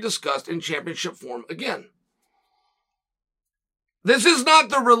never be discussed in championship form again. This is not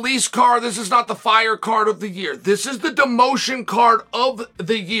the release card. This is not the fire card of the year. This is the demotion card of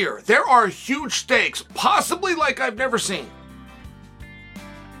the year. There are huge stakes, possibly like I've never seen.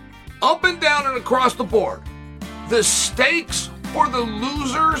 Up and down and across the board. The stakes for the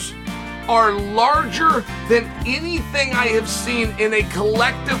losers are larger than anything I have seen in a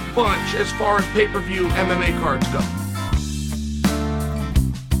collective bunch as far as pay-per-view MMA cards go.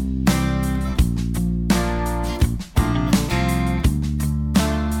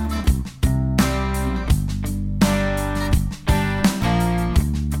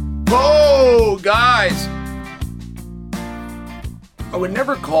 Oh, guys. I would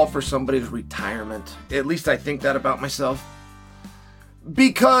never call for somebody's retirement. At least I think that about myself.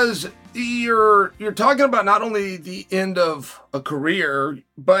 Because you're talking about not only the end of a career,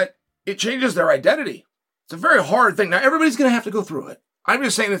 but it changes their identity. It's a very hard thing. Now, everybody's going to have to go through it. I'm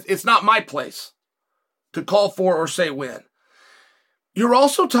just saying it's not my place to call for or say when. You're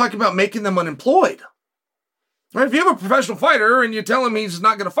also talking about making them unemployed. Right? If you have a professional fighter and you tell him he's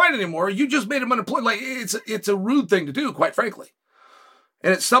not going to fight anymore, you just made him unemployed. Like, it's a rude thing to do, quite frankly.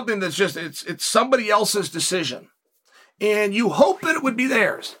 And it's something that's just, it's somebody else's decision. And you hope that it would be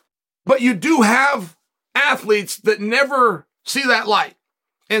theirs. But you do have athletes that never see that light.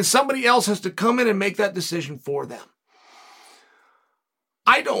 And somebody else has to come in and make that decision for them.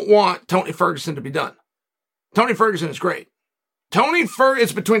 I don't want Tony Ferguson to be done. Tony Ferguson is great.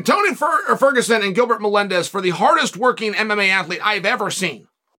 It's between Tony Ferguson and Gilbert Melendez for the hardest working MMA athlete I've ever seen.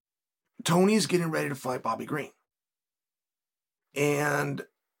 Tony's getting ready to fight Bobby Green. And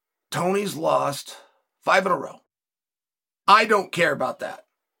Tony's lost 5 in a row. I don't care about that.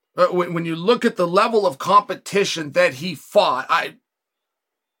 When you look at the level of competition that he fought,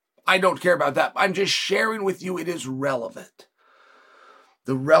 I don't care about that. I'm just sharing with you it is relevant.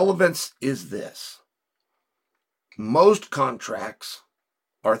 The relevance is this. Most contracts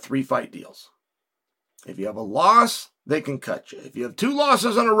are 3-fight deals. If you have a loss, they can cut you. If you have 2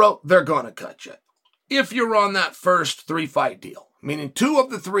 losses in a row, they're going to cut you. If you're on that first 3-fight deal, meaning 2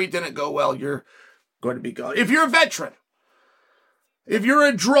 of the 3 didn't go well, you're going to be gone. If you're a veteran, if you're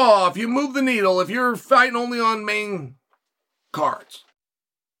a draw, if you move the needle, if you're fighting only on main cards,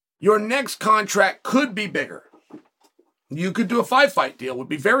 your next contract could be bigger. You could do a 5-fight deal, would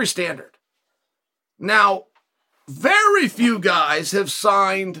be very standard. Now, very few guys have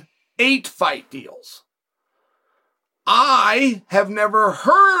signed 8-fight deals. I have never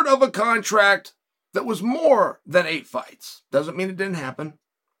heard of a contract that was more than 8 fights. Doesn't mean it didn't happen.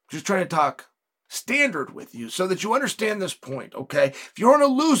 Just trying to talk standard with you so that you understand this point, okay? If you're on a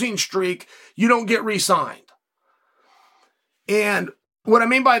losing streak, you don't get re-signed. And what I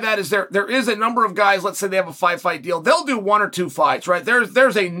mean by that is there is a number of guys, let's say they have a 5-fight deal, they'll do 1 or 2 fights, right?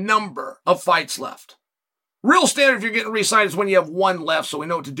 There's a number of fights left. Real standard if you're getting re-signed is when you have 1 left, so we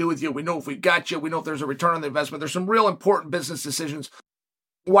know what to do with you. We know if we got you. We know if there's a return on the investment. There's some real important business decisions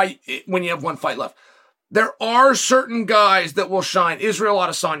when you have 1 fight left. There are certain guys that will shine. Israel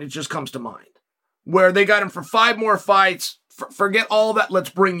Adesanya just comes to mind, where they got him for 5 more fights. Forget all that.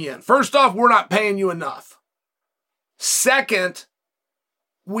 Let's bring you in. First off, we're not paying you enough. Second,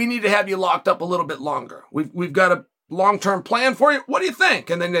 we need to have you locked up a little bit longer. We've got a long-term plan for you. What do you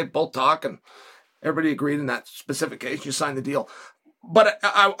think? And then they both talk, and everybody agreed in that specific case. You signed the deal. But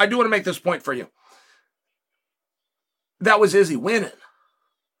I do want to make this point for you. That was Izzy winning,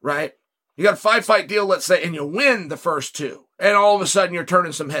 right? You got a 5-fight deal, let's say, and you win the first 2. And all of a sudden, you're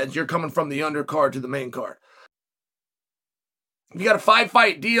turning some heads. You're coming from the undercard to the main card. You got a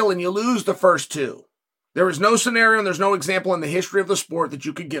 5-fight deal and you lose the first 2. There is no scenario and there's no example in the history of the sport that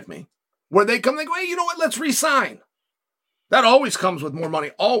you could give me where they come and they go, hey, you know what? Let's re-sign. That always comes with more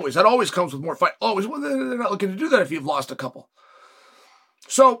money. Always. That always comes with more fight. Always. Well, they're not looking to do that if you've lost a couple.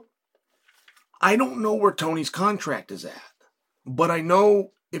 So, I don't know where Tony's contract is at. But I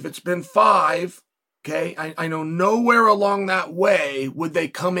know if it's been 5, okay, I know nowhere along that way would they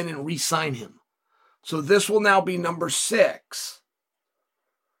come in and re-sign him. So this will now be number 6.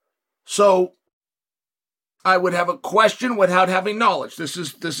 So I would have a question without having knowledge. This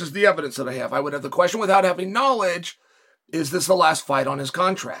is the evidence that I have. I would have the question without having knowledge. Is this the last fight on his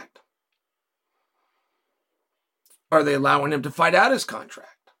contract? Are they allowing him to fight out his contract?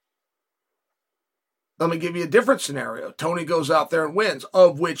 Let me give you a different scenario. Tony goes out there and wins,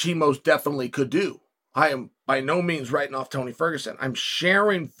 of which he most definitely could do. I am by no means writing off Tony Ferguson. I'm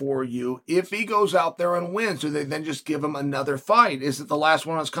sharing for you, if he goes out there and wins, do they then just give him another fight? Is it the last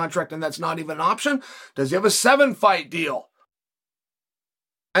one on his contract and that's not even an option? Does he have a 7-fight deal?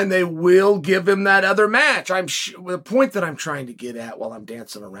 And they will give him that other match. The point that I'm trying to get at while I'm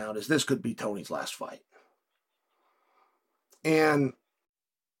dancing around is this could be Tony's last fight. And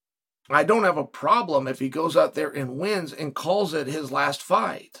I don't have a problem if he goes out there and wins and calls it his last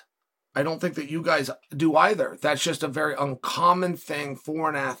fight. I don't think that you guys do either. That's just a very uncommon thing for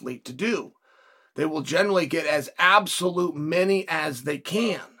an athlete to do. They will generally get as absolute many as they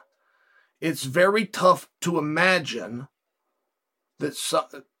can. It's very tough to imagine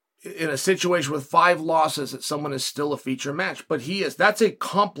that in a situation with 5 losses that someone is still a feature match. But he is. That's a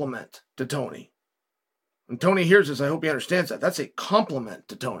compliment to Tony. When Tony hears this, I hope he understands that. That's a compliment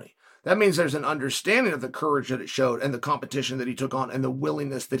to Tony. That means there's an understanding of the courage that it showed and the competition that he took on and the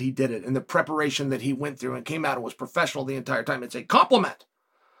willingness that he did it and the preparation that he went through and came out and was professional the entire time. It's a compliment.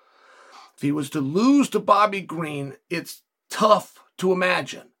 If he was to lose to Bobby Green, it's tough to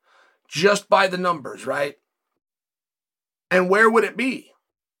imagine just by the numbers, right? And where would it be?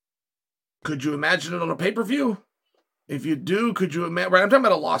 Could you imagine it on a pay-per-view? If you do, could you imagine? Right, I'm talking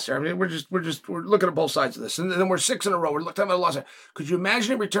about a loss here. I mean, we're looking at both sides of this, and then we're 6 in a row. We're talking about a loss here. Could you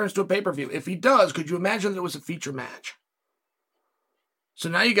imagine he returns to a pay-per-view? If he does, could you imagine that it was a feature match? So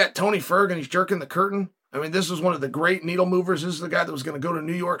now you got Tony Ferg and he's jerking the curtain. I mean, this is one of the great needle movers. This is the guy that was going to go to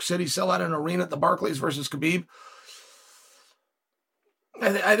New York City, sell out an arena at the Barclays versus Khabib.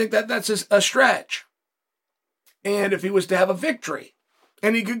 I think that's a stretch. And if he was to have a victory,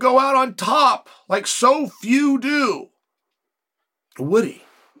 and he could go out on top like so few do, would he?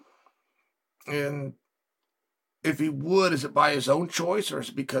 And if he would, is it by his own choice or is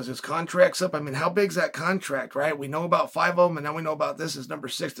it because his contract's up? I mean, how big's that contract, right? We know about 5 of them, and now we know about this is number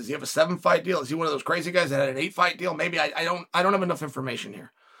 6. Does he have a 7-fight deal? Is he one of those crazy guys that had an 8-fight deal? Maybe. I don't have enough information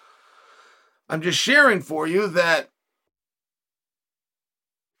here. I'm just sharing for you that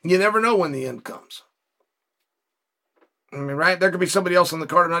you never know when the end comes. I mean, right? There could be somebody else on the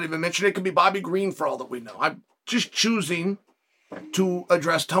card I'm not even mentioning. It could be Bobby Green for all that we know. I'm just choosing to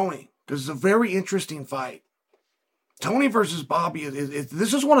address Tony because it's a very interesting fight. Tony versus Bobby,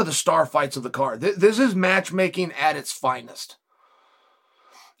 this is one of the star fights of the card. This is matchmaking at its finest.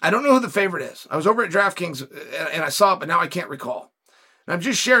 I don't know who the favorite is. I was over at DraftKings and I saw it, but now I can't recall. And I'm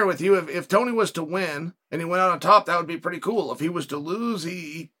just sharing with you, if Tony was to win and he went out on top, that would be pretty cool. If he was to lose,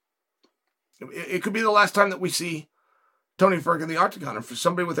 it could be the last time that we see Tony Ferg in the Octagon. And for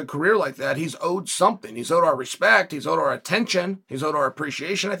somebody with a career like that, he's owed something. He's owed our respect. He's owed our attention. He's owed our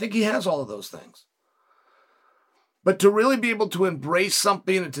appreciation. I think he has all of those things. But to really be able to embrace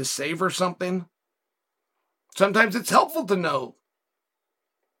something and to savor something, sometimes it's helpful to know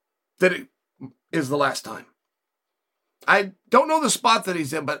that it is the last time. I don't know the spot that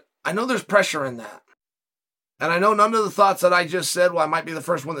he's in, but I know there's pressure in that. And I know none of the thoughts that I just said, well, I might be the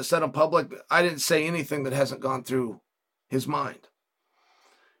first one that said in public, I didn't say anything that hasn't gone through his mind.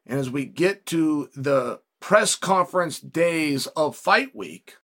 And as we get to the press conference days of fight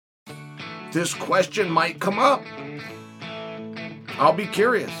week, this question might come up. I'll be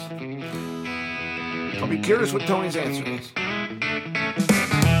curious. I'll be curious what Tony's answer is.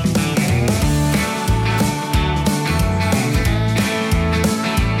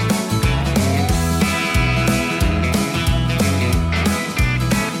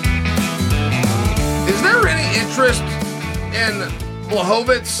 Is there any interest in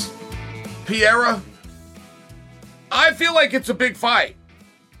Blachowicz, Pereira? I feel like it's a big fight,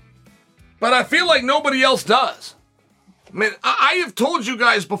 but I feel like nobody else does. I mean, I have told you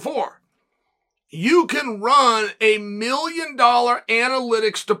guys before, you can run $1 million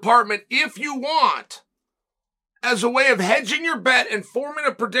analytics department if you want as a way of hedging your bet and forming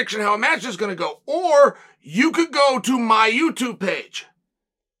a prediction how a match is going to go. Or you could go to my YouTube page.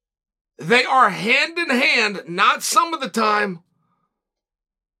 They are hand in hand, not some of the time,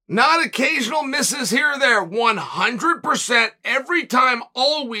 not occasional misses here or there, 100% every time,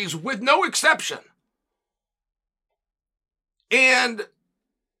 always, with no exception. And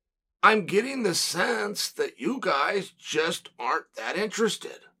I'm getting the sense that you guys just aren't that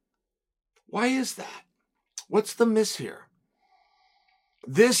interested. Why is that? What's the miss here?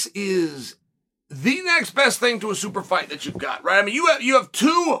 This is the next best thing to a super fight that you've got, right? I mean, you have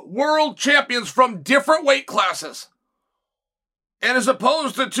two world champions from different weight classes. And as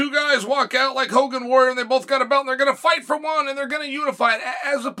opposed to two guys walk out like Hogan Warrior and they both got a belt and they're going to fight for one and they're going to unify it.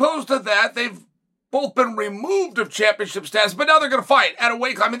 As opposed to that, they've both been removed of championship status, but now they're going to fight at a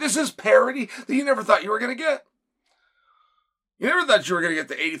weight class. I mean, this is parity that you never thought you were going to get. You never thought you were going to get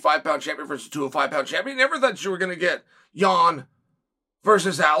the 85-pound champion versus 205-pound champion. You never thought you were going to get Jan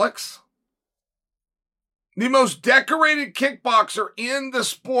versus Alex. The most decorated kickboxer in the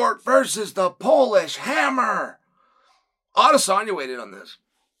sport versus the Polish Hammer. Adesanya weighed in on this.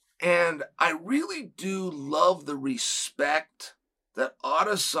 And I really do love the respect that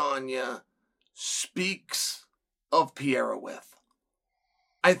Adesanya speaks of Pereira with.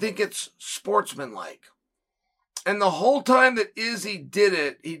 I think it's sportsmanlike. And the whole time that Izzy did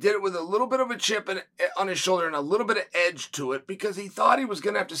it, he did it with a little bit of a chip on his shoulder and a little bit of edge to it because he thought he was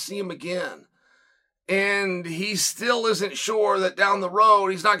going to have to see him again. And he still isn't sure that down the road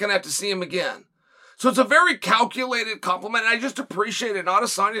he's not going to have to see him again. So it's a very calculated compliment, and I just appreciate it.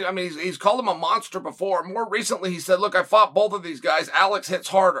 Adesanya, I mean, he's called him a monster before. More recently, he said, look, I fought both of these guys. Alex hits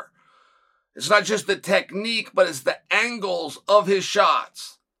harder. It's not just the technique, but it's the angles of his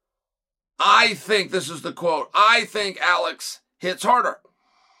shots. I think, this is the quote, I think Alex hits harder.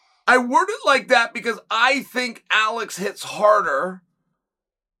 I word it like that because I think Alex hits harder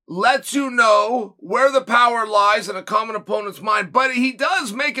lets you know where the power lies in a common opponent's mind, but he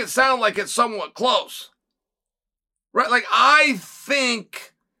does make it sound like it's somewhat close. Right? Like, I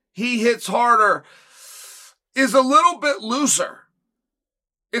think he hits harder is a little bit looser.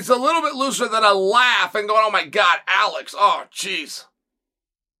 It's a little bit looser than a laugh and going, oh my God, Alex, oh jeez.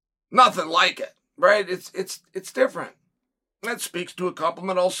 Nothing like it, right? It's different. That speaks to a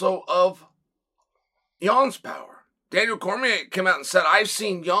compliment also of Jan's power. Daniel Cormier came out and said, I've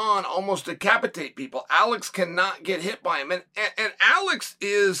seen Jan almost decapitate people. Alex cannot get hit by him. And Alex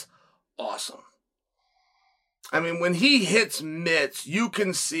is awesome. I mean, when he hits mitts, you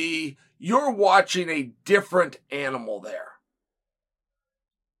can see you're watching a different animal there.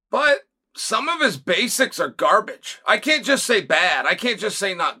 But some of his basics are garbage. I can't just say bad. I can't just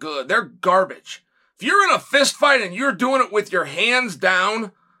say not good. They're garbage. If you're in a fist fight and you're doing it with your hands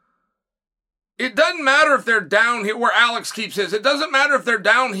down, it doesn't matter if they're down here where Alex keeps his. It doesn't matter if they're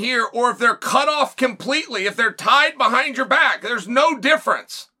down here or if they're cut off completely, if they're tied behind your back. There's no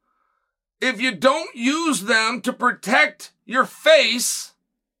difference. If you don't use them to protect your face,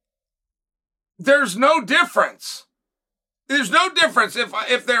 there's no difference. There's no difference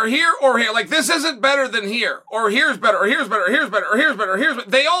if they're here or here. Like, this isn't better than here, or here's better, or here's better, or here's better, or here's better, or here's better.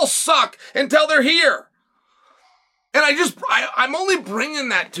 They all suck until they're here. And I'm only bringing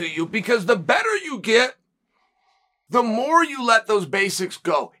that to you because the better you get, the more you let those basics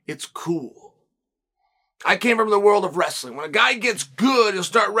go. It's cool. I came from the world of wrestling. When a guy gets good, he'll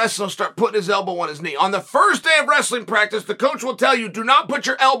start wrestling, start putting his elbow on his knee. On the first day of wrestling practice, the coach will tell you, do not put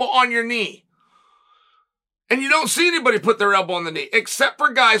your elbow on your knee. And you don't see anybody put their elbow on the knee, except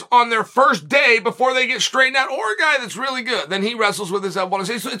for guys on their first day before they get straightened out, or a guy that's really good. Then he wrestles with his elbow on his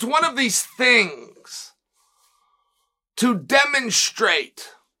knee. So it's one of these things to demonstrate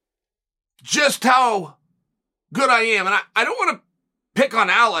just how good I am. And I don't want to pick on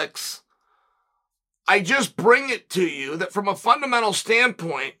Alex. I just bring it to you that from a fundamental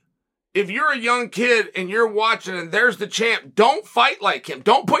standpoint, if you're a young kid and you're watching and there's the champ, don't fight like him.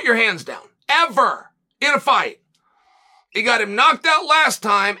 Don't put your hands down. Ever. In a fight. He got him knocked out last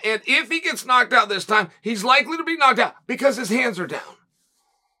time, and if he gets knocked out this time, he's likely to be knocked out because his hands are down.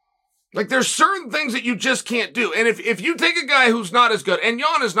 Like, there's certain things that you just can't do. And if you take a guy who's not as good, and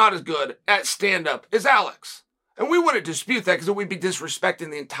Jan is not as good at stand-up as Alex, and we wouldn't dispute that because we'd be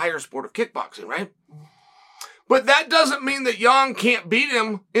disrespecting the entire sport of kickboxing, right? But that doesn't mean that Jan can't beat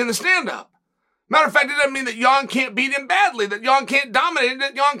him in the stand-up. Matter of fact, it doesn't mean that Jan can't beat him badly, that Jan can't dominate,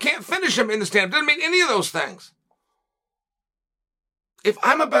 that Jan can't finish him in the stand-up. It doesn't mean any of those things. If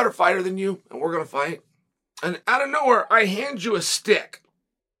I'm a better fighter than you, and we're going to fight, and out of nowhere, I hand you a stick,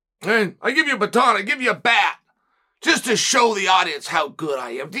 and I give you a baton, I give you a bat, just to show the audience how good I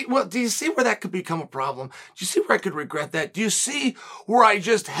am. Do you see where that could become a problem? Do you see where I could regret that? Do you see where I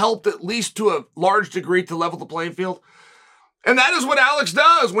just helped at least to a large degree to level the playing field? And that is what Alex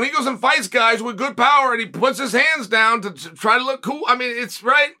does when he goes and fights guys with good power and he puts his hands down to try to look cool. I mean, it's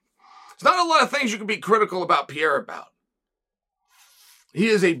right. It's not a lot of things you can be critical about Pierre about. He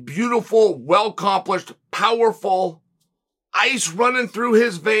is a beautiful, well-accomplished, powerful, ice running through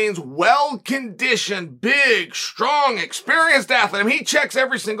his veins, well-conditioned, big, strong, experienced athlete. I mean, he checks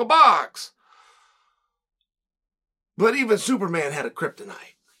every single box. But even Superman had a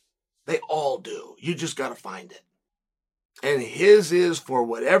kryptonite. They all do. You just got to find it. And his is, for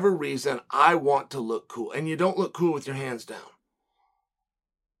whatever reason, I want to look cool. And you don't look cool with your hands down.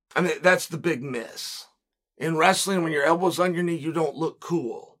 I mean, that's the big miss. In wrestling, when your elbow's on your knee, you don't look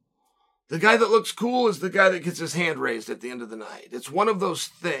cool. The guy that looks cool is the guy that gets his hand raised at the end of the night. It's one of those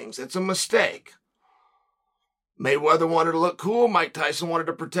things. It's a mistake. Mayweather wanted to look cool. Mike Tyson wanted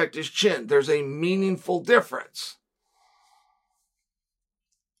to protect his chin. There's a meaningful difference.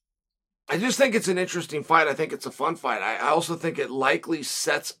 I just think it's an interesting fight. I think it's a fun fight. I also think it likely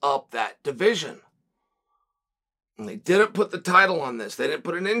sets up that division. And they didn't put the title on this. They didn't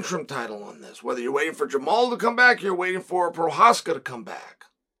put an interim title on this. Whether you're waiting for Jamal to come back, you're waiting for Prohaska to come back.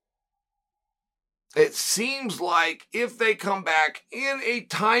 It seems like if they come back in a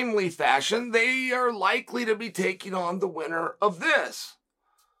timely fashion, they are likely to be taking on the winner of this,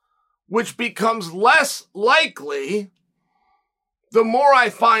 which becomes less likely the more I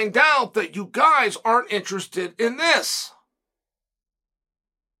find out that you guys aren't interested in this.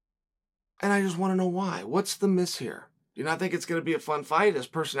 And I just want to know why. What's the miss here? Do you not think it's going to be a fun fight? As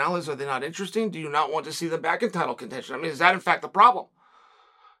personalities, are they not interesting? Do you not want to see them back in title contention? I mean, is that in fact the problem?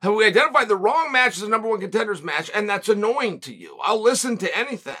 Have we identified the wrong match as a number one contenders match, and that's annoying to you? I'll listen to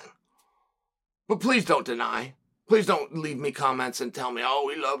anything. But please don't deny. Please don't leave me comments and tell me, oh,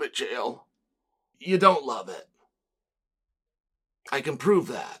 we love it, Chael. You don't love it. I can prove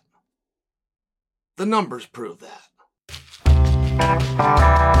that. The numbers prove that.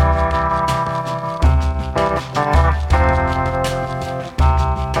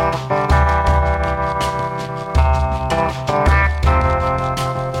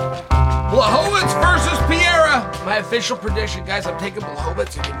 Blachowicz versus Pereira. My official prediction, guys, I'm taking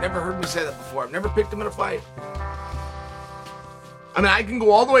Blachowicz, and you've never heard me say that before. I've never picked him in a fight. I mean, I can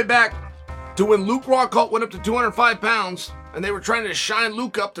go all the way back to when Luke Rockhold went up to 205 pounds, and they were trying to shine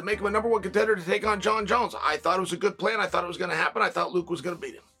Luke up to make him a number one contender to take on John Jones. I thought it was a good plan. I thought it was going to happen. I thought Luke was going to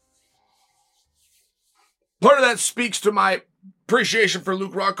beat him. Part of that speaks to my appreciation for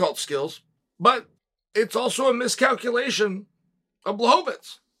Luke Rockhold's skills, but it's also a miscalculation of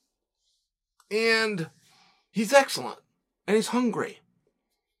Blachowicz. And he's excellent, and he's hungry.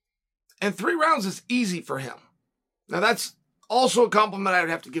 And 3 rounds is easy for him. Now, that's also a compliment I would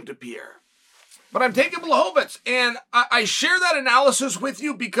have to give to Pierre. But I'm taking Blachowicz, and I share that analysis with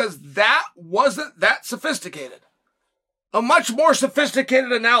you because that wasn't that sophisticated. A much more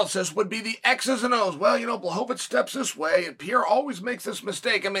sophisticated analysis would be the X's and O's. Well, Blachowicz steps this way, and Pierre always makes this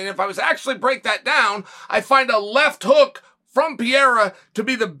mistake. I mean, if I was actually break that down, I find a left hook from Pereira to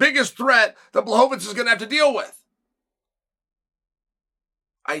be the biggest threat that Blachowicz is going to have to deal with.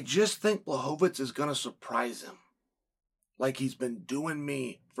 I just think Blachowicz is going to surprise him, like he's been doing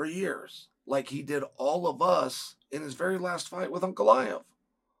me for years. Like he did all of us in his very last fight with Ankalaev.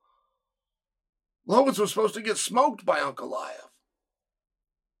 Blachowicz was supposed to get smoked by Ankalaev.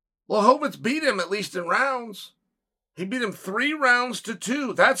 Blachowicz beat him, at least in rounds. He beat him 3 rounds to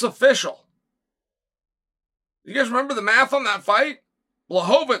 2. That's official. You guys remember the math on that fight?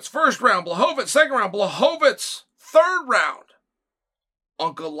 Blachowicz first round, Blachowicz second round, Blachowicz third round.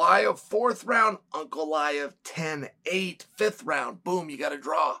 Ankalaev fourth round, Ankalaev 10-8 fifth round. Boom, you got a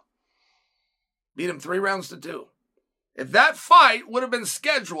draw. Beat him 3 rounds to 2. If that fight would have been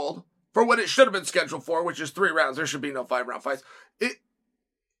scheduled for what it should have been scheduled for, which is 3 rounds, there should be no 5-round fights.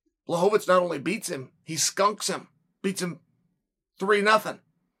 Blachowicz not only beats him, he skunks him. Beats him 3-0.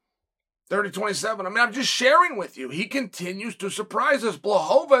 30-27. I mean, I'm just sharing with you. He continues to surprise us.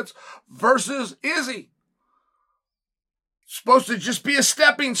 Blachowicz versus Izzy. Supposed to just be a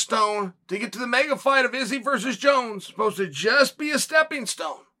stepping stone to get to the mega fight of Izzy versus Jones. Supposed to just be a stepping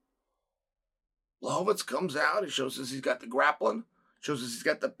stone. Blachowicz comes out. He shows us he's got the grappling. Shows us he's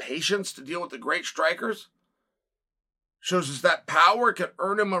got the patience to deal with the great strikers. Shows us that power can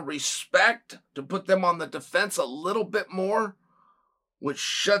earn him a respect to put them on the defense a little bit more, which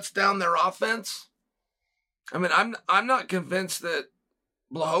shuts down their offense. I mean, I'm not convinced that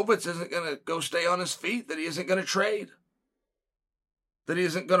Blachowicz isn't going to go stay on his feet, that he isn't going to trade, that he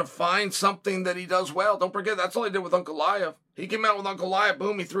isn't going to find something that he does well. Don't forget, that's all he did with Ankalaev. He came out with Ankalaev,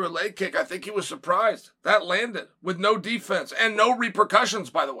 boom, he threw a leg kick. I think he was surprised. That landed with no defense and no repercussions,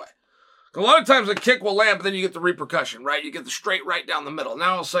 by the way. A lot of times a kick will land, but then you get the repercussion, right? You get the straight right down the middle.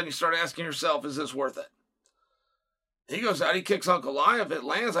 Now all of a sudden you start asking yourself, is this worth it? He goes out, he kicks Ankalaev, it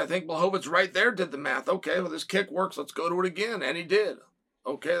lands. I think Blachowicz right there did the math. Okay, well, this kick works, let's go to it again. And he did.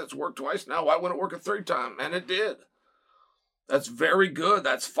 Okay, that's worked twice now. Why wouldn't it work a third time? And it did. That's very good.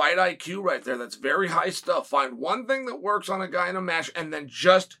 That's fight IQ right there. That's very high stuff. Find one thing that works on a guy in a match and then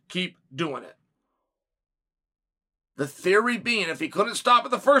just keep doing it. The theory being, if he couldn't stop it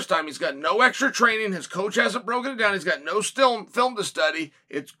the first time, he's got no extra training, his coach hasn't broken it down, he's got no film to study,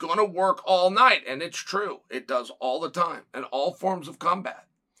 it's going to work all night. And it's true. It does all the time in all forms of combat.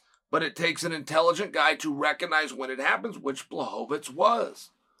 But it takes an intelligent guy to recognize when it happens, which Blachowicz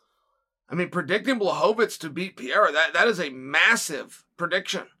was. I mean, predicting Blachowicz to beat Pereira, that is a massive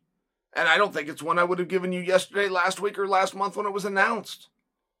prediction. And I don't think it's one I would have given you yesterday, last week, or last month when it was announced.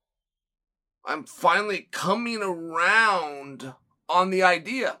 I'm finally coming around on the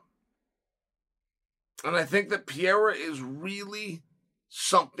idea. And I think that Pereira is really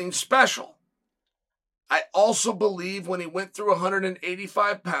something special. I also believe when he went through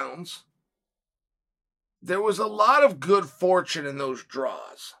 185 pounds, there was a lot of good fortune in those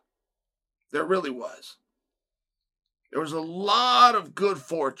draws. There really was. There was a lot of good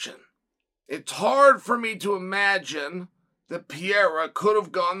fortune. It's hard for me to imagine that Pereira could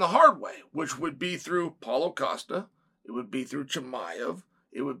have gone the hard way, which would be through Paulo Costa, it would be through Chimaev,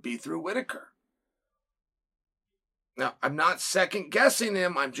 it would be through Whitaker. Now, I'm not second-guessing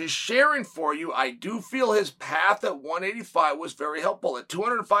him, I'm just sharing for you. I do feel his path at 185 was very helpful. At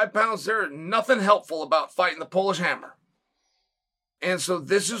 205 pounds, there's nothing helpful about fighting the Polish Hammer. And so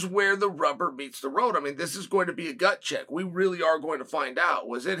this is where the rubber meets the road. I mean, this is going to be a gut check. We really are going to find out.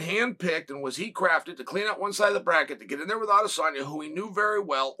 Was it handpicked and was he crafted to clean out one side of the bracket, to get in there with Adesanya, who he knew very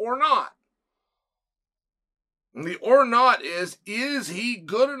well, or not? And the or not is he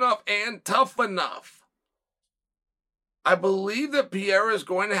good enough and tough enough? I believe that Pereira is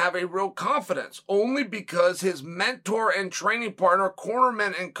going to have a real confidence, only because his mentor and training partner,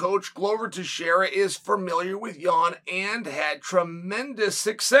 cornerman and coach Glover Teixeira is familiar with Jan and had tremendous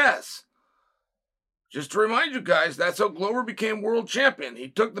success. Just to remind you guys, that's how Glover became world champion. He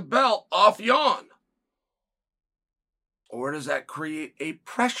took the belt off Jan. Or does that create a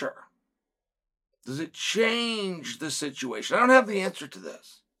pressure? Does it change the situation? I don't have the answer to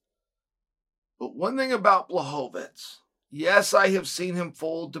this. But one thing about Blachowicz, yes, I have seen him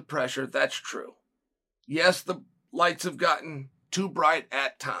fold to pressure. That's true. Yes, the lights have gotten too bright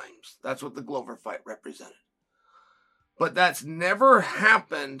at times. That's what the Glover fight represented. But that's never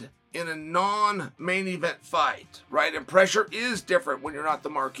happened in a non-main event fight, right? And pressure is different when you're not the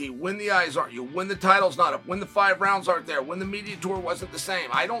marquee, when the eyes aren't you, when the title's not up, when the 5 rounds aren't there, when the media tour wasn't the same.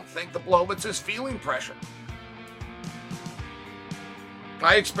 I don't think the Blachowicz is feeling pressure.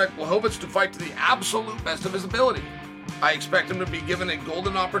 I expect Blachowicz to fight to the absolute best of his ability. I expect him to be given a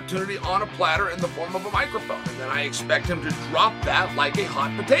golden opportunity on a platter in the form of a microphone, and then I expect him to drop that like a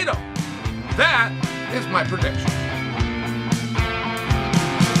hot potato. That is my prediction.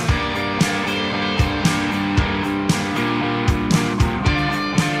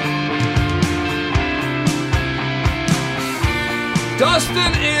 Dustin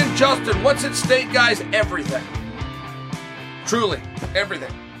and Justin, what's at stake, guys? Everything. Truly,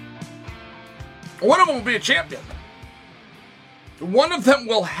 everything. One of them will be a champion. One of them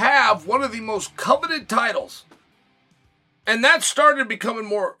will have one of the most coveted titles. And that started becoming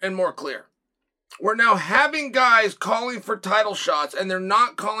more and more clear. We're now having guys calling for title shots, and they're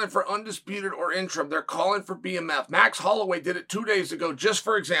not calling for undisputed or interim. They're calling for BMF. Max Holloway did it 2 days ago, just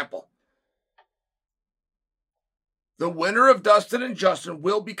for example. The winner of Dustin and Justin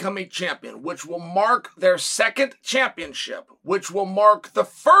will become a champion, which will mark their second championship, which will mark the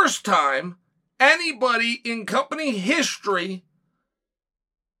first time anybody in company history,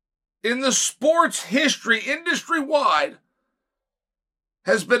 in the sports history, industry-wide,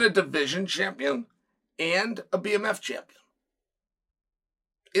 has been a division champion and a BMF champion.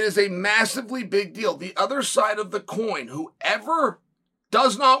 It is a massively big deal. The other side of the coin, whoever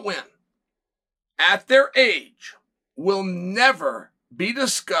does not win at their age will never be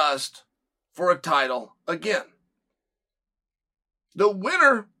discussed for a title again. The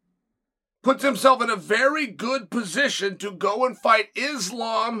winner puts himself in a very good position to go and fight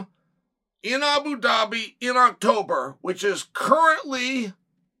Islam in Abu Dhabi in October, which is currently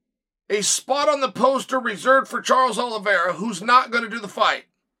a spot on the poster reserved for Charles Oliveira, who's not going to do the fight.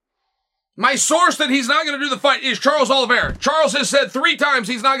 My source that he's not going to do the fight is Charles Oliveira. Charles has said 3 times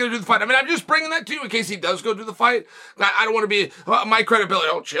he's not going to do the fight. I mean, I'm just bringing that to you in case he does go do the fight. I don't want to be, my credibility,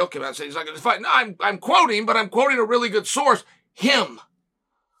 Chael came out and said he's not going to do the fight. No, I'm quoting, but I'm quoting a really good source, him.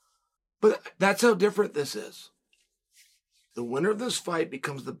 But that's how different this is. The winner of this fight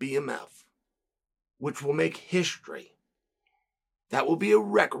becomes the BMF, which will make history. That will be a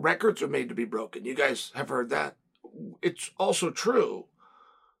record. Records are made to be broken. You guys have heard that. It's also true.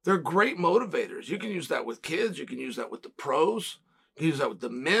 They're great motivators. You can use that with kids. You can use that with the pros. You can use that with the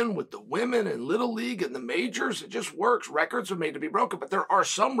men, with the women, in Little League, and the majors. It just works. Records are made to be broken, but there are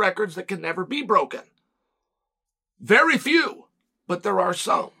some records that can never be broken. Very few, but there are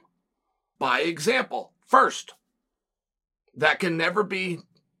some. By example, first, that can never be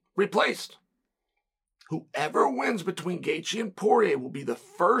replaced. Whoever wins between Gaethje and Poirier will be the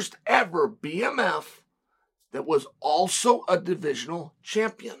first ever BMF that was also a divisional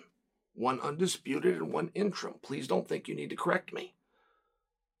champion. One undisputed and one interim. Please don't think you need to correct me.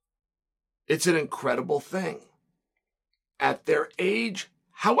 It's an incredible thing. At their age,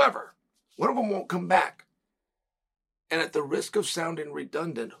 however, one of them won't come back. And at the risk of sounding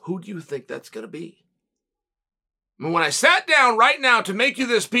redundant, who do you think that's going to be? I mean, when I sat down right now to make you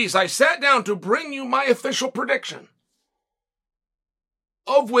this piece, I sat down to bring you my official prediction,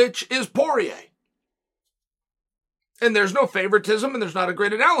 of which is Poirier. And there's no favoritism and there's not a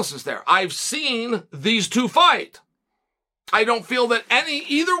great analysis there. I've seen these two fight. I don't feel that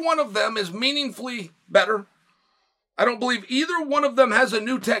either one of them is meaningfully better. I don't believe either one of them has a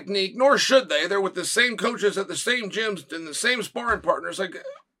new technique, nor should they. They're with the same coaches at the same gyms and the same sparring partners.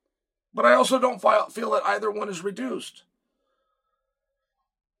 But I also don't feel that either one is reduced.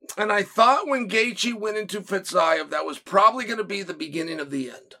 And I thought when Gaethje went into Fitzaev, that was probably going to be the beginning of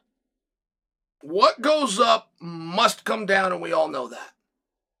the end. What goes up must come down, and we all know that.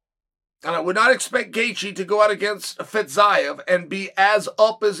 And I would not expect Gaethje to go out against Fitzaev and be as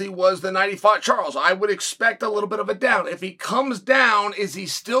up as he was the night he fought Charles. I would expect a little bit of a down. If he comes down, is he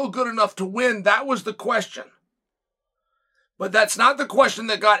still good enough to win? That was the question. But that's not the question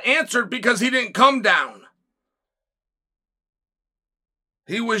that got answered because he didn't come down.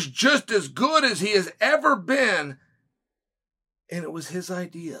 He was just as good as he has ever been, and it was his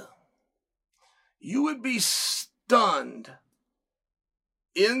idea. You would be stunned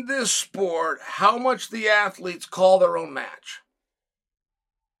in this sport how much the athletes call their own match.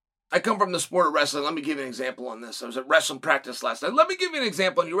 I come from the sport of wrestling. Let me give you an example on this. I was at wrestling practice last night. Let me give you an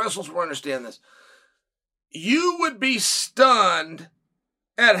example, and you wrestlers will understand this. You would be stunned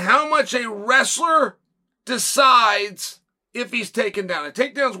at how much a wrestler decides if he's taken down. A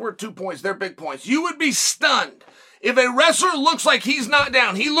takedown's worth 2 points. They're big points. You would be stunned. If a wrestler looks like he's not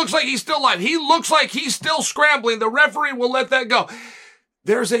down, he looks like he's still alive, he looks like he's still scrambling, the referee will let that go.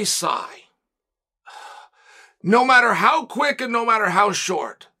 There's a sigh. No matter how quick and no matter how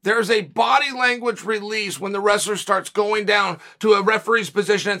short, there's a body language release when the wrestler starts going down to a referee's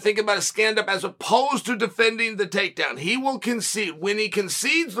position and thinking about a stand-up as opposed to defending the takedown. He will concede. When he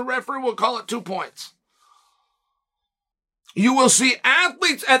concedes, the referee will call it 2 points. You will see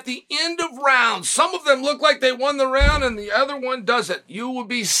athletes at the end of rounds. Some of them look like they won the round and the other one doesn't. You will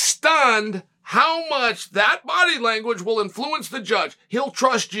be stunned how much that body language will influence the judge. He'll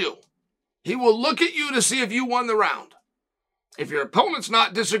trust you. He will look at you to see if you won the round. If your opponent's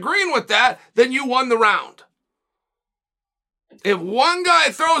not disagreeing with that, then you won the round. If one guy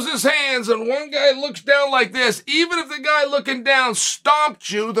throws his hands and one guy looks down like this, even if the guy looking down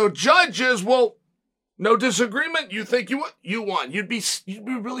stomped you, the judges will... No disagreement. You think you won. You'd be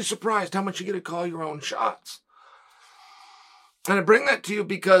really surprised how much you get to call your own shots. And I bring that to you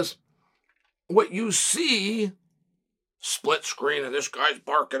because what you see, split screen and this guy's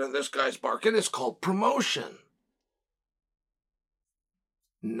barking and this guy's barking, is called promotion.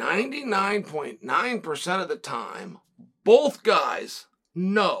 99.9% of the time, both guys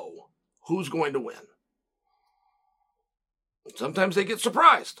know who's going to win. Sometimes they get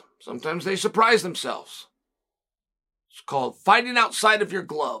surprised. Sometimes they surprise themselves. It's called fighting outside of your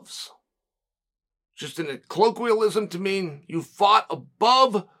gloves. Just in a colloquialism to mean you fought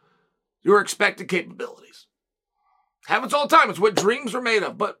above your expected capabilities. Happens all the time. It's what dreams are made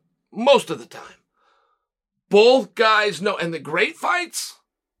of, but most of the time. Both guys know. And the great fights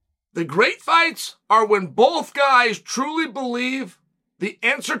are when both guys truly believe the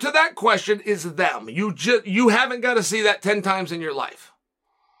answer to that question is them. You haven't got to see that 10 times in your life.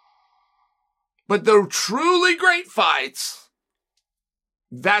 But the truly great fights,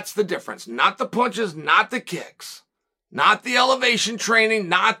 that's the difference. Not the punches, not the kicks, not the elevation training,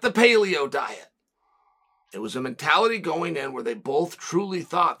 not the paleo diet. It was a mentality going in where they both truly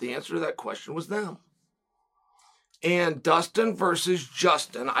thought the answer to that question was them. And Dustin versus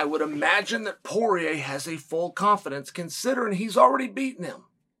Justin, I would imagine that Poirier has a full confidence considering he's already beaten him.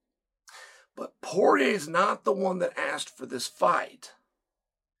 But Poirier's not the one that asked for this fight.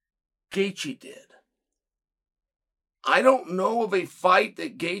 Gaethje did. I don't know of a fight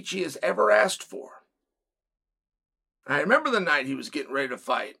that Gaethje has ever asked for. I remember the night he was getting ready to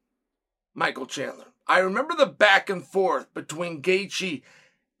fight Michael Chandler. I remember the back and forth between Gaethje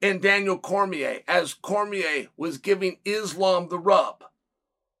and Daniel Cormier as Cormier was giving Islam the rub.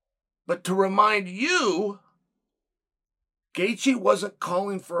 But to remind you, Gaethje wasn't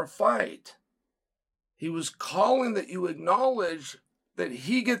calling for a fight. He was calling that you acknowledge that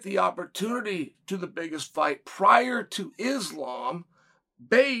he get the opportunity to the biggest fight prior to Islam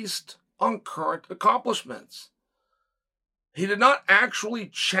based on current accomplishments. He did not actually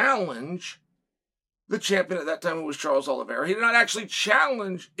challenge the champion at that time, who was Charles Oliveira. He did not actually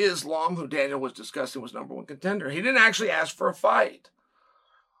challenge Islam, who Daniel was discussing was number one contender. He didn't actually ask for a fight.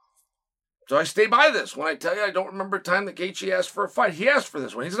 So I stay by this. When I tell you I don't remember a time that Gaethje asked for a fight, he asked for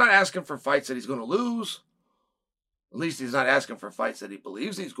this one. He's not asking for fights that he's going to lose. At least he's not asking for fights that he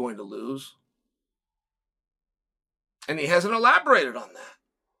believes he's going to lose. And he hasn't elaborated on that.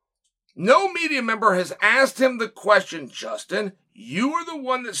 No media member has asked him the question, Justin, you were the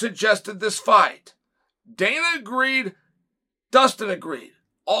one that suggested this fight. Dana agreed. Dustin agreed.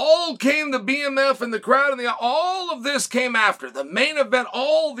 All came the BMF and the crowd and all of this came after. The main event,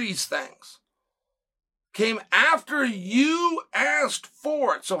 all these things came after you asked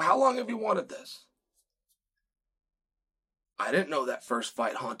for it. So how long have you wanted this? I didn't know that first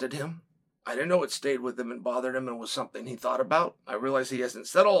fight haunted him. I didn't know it stayed with him and bothered him and was something he thought about. I realize he hasn't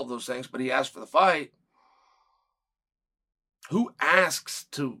said all of those things, but he asked for the fight. Who asks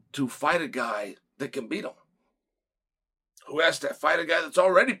to fight a guy that can beat him? Who has to fight a guy that's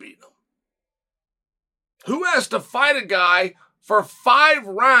already beaten him? Who has to fight a guy for 5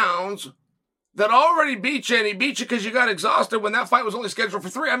 rounds that already beat you, and he beat you because you got exhausted when that fight was only scheduled for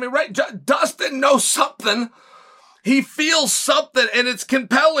 3? I mean, right? Dustin knows something. He feels something, and it's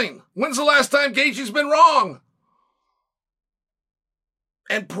compelling. When's the last time Gaethje's been wrong?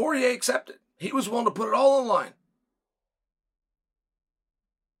 And Poirier accepted. He was willing to put it all on the line.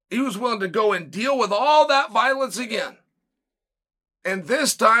 He was willing to go and deal with all that violence again. And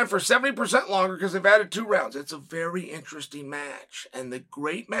this time for 70% longer because they've added 2 rounds. It's a very interesting match. And the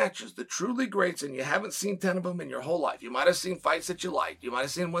great matches, the truly greats, and you haven't seen 10 of them in your whole life. You might have seen fights that you liked. You might have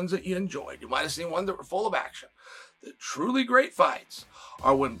seen ones that you enjoyed. You might have seen ones that were full of action. The truly great fights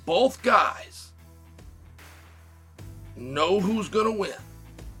are when both guys know who's going to win,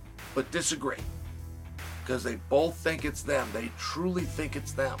 but disagree. Because they both think it's them. They truly think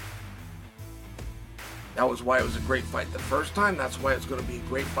it's them. That was why it was a great fight the first time. That's why it's going to be a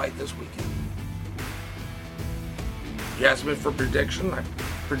great fight this weekend. You asked me for prediction, I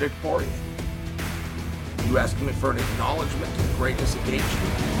predict Poirier. You asked me for an acknowledgement to the greatness of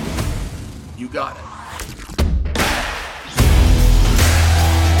Gaethje. You got it.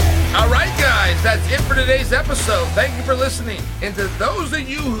 All right, guys, that's it for today's episode. Thank you for listening. And to those of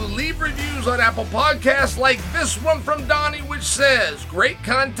you who leave reviews on Apple Podcasts like this one from Donnie, which says, great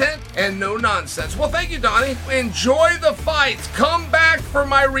content and no nonsense. Well, thank you, Donnie. Enjoy the fights. Come back for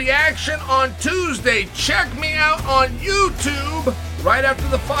my reaction on Tuesday. Check me out on YouTube right after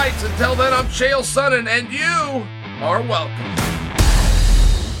the fights. Until then, I'm Chael Sonnen, and you are welcome.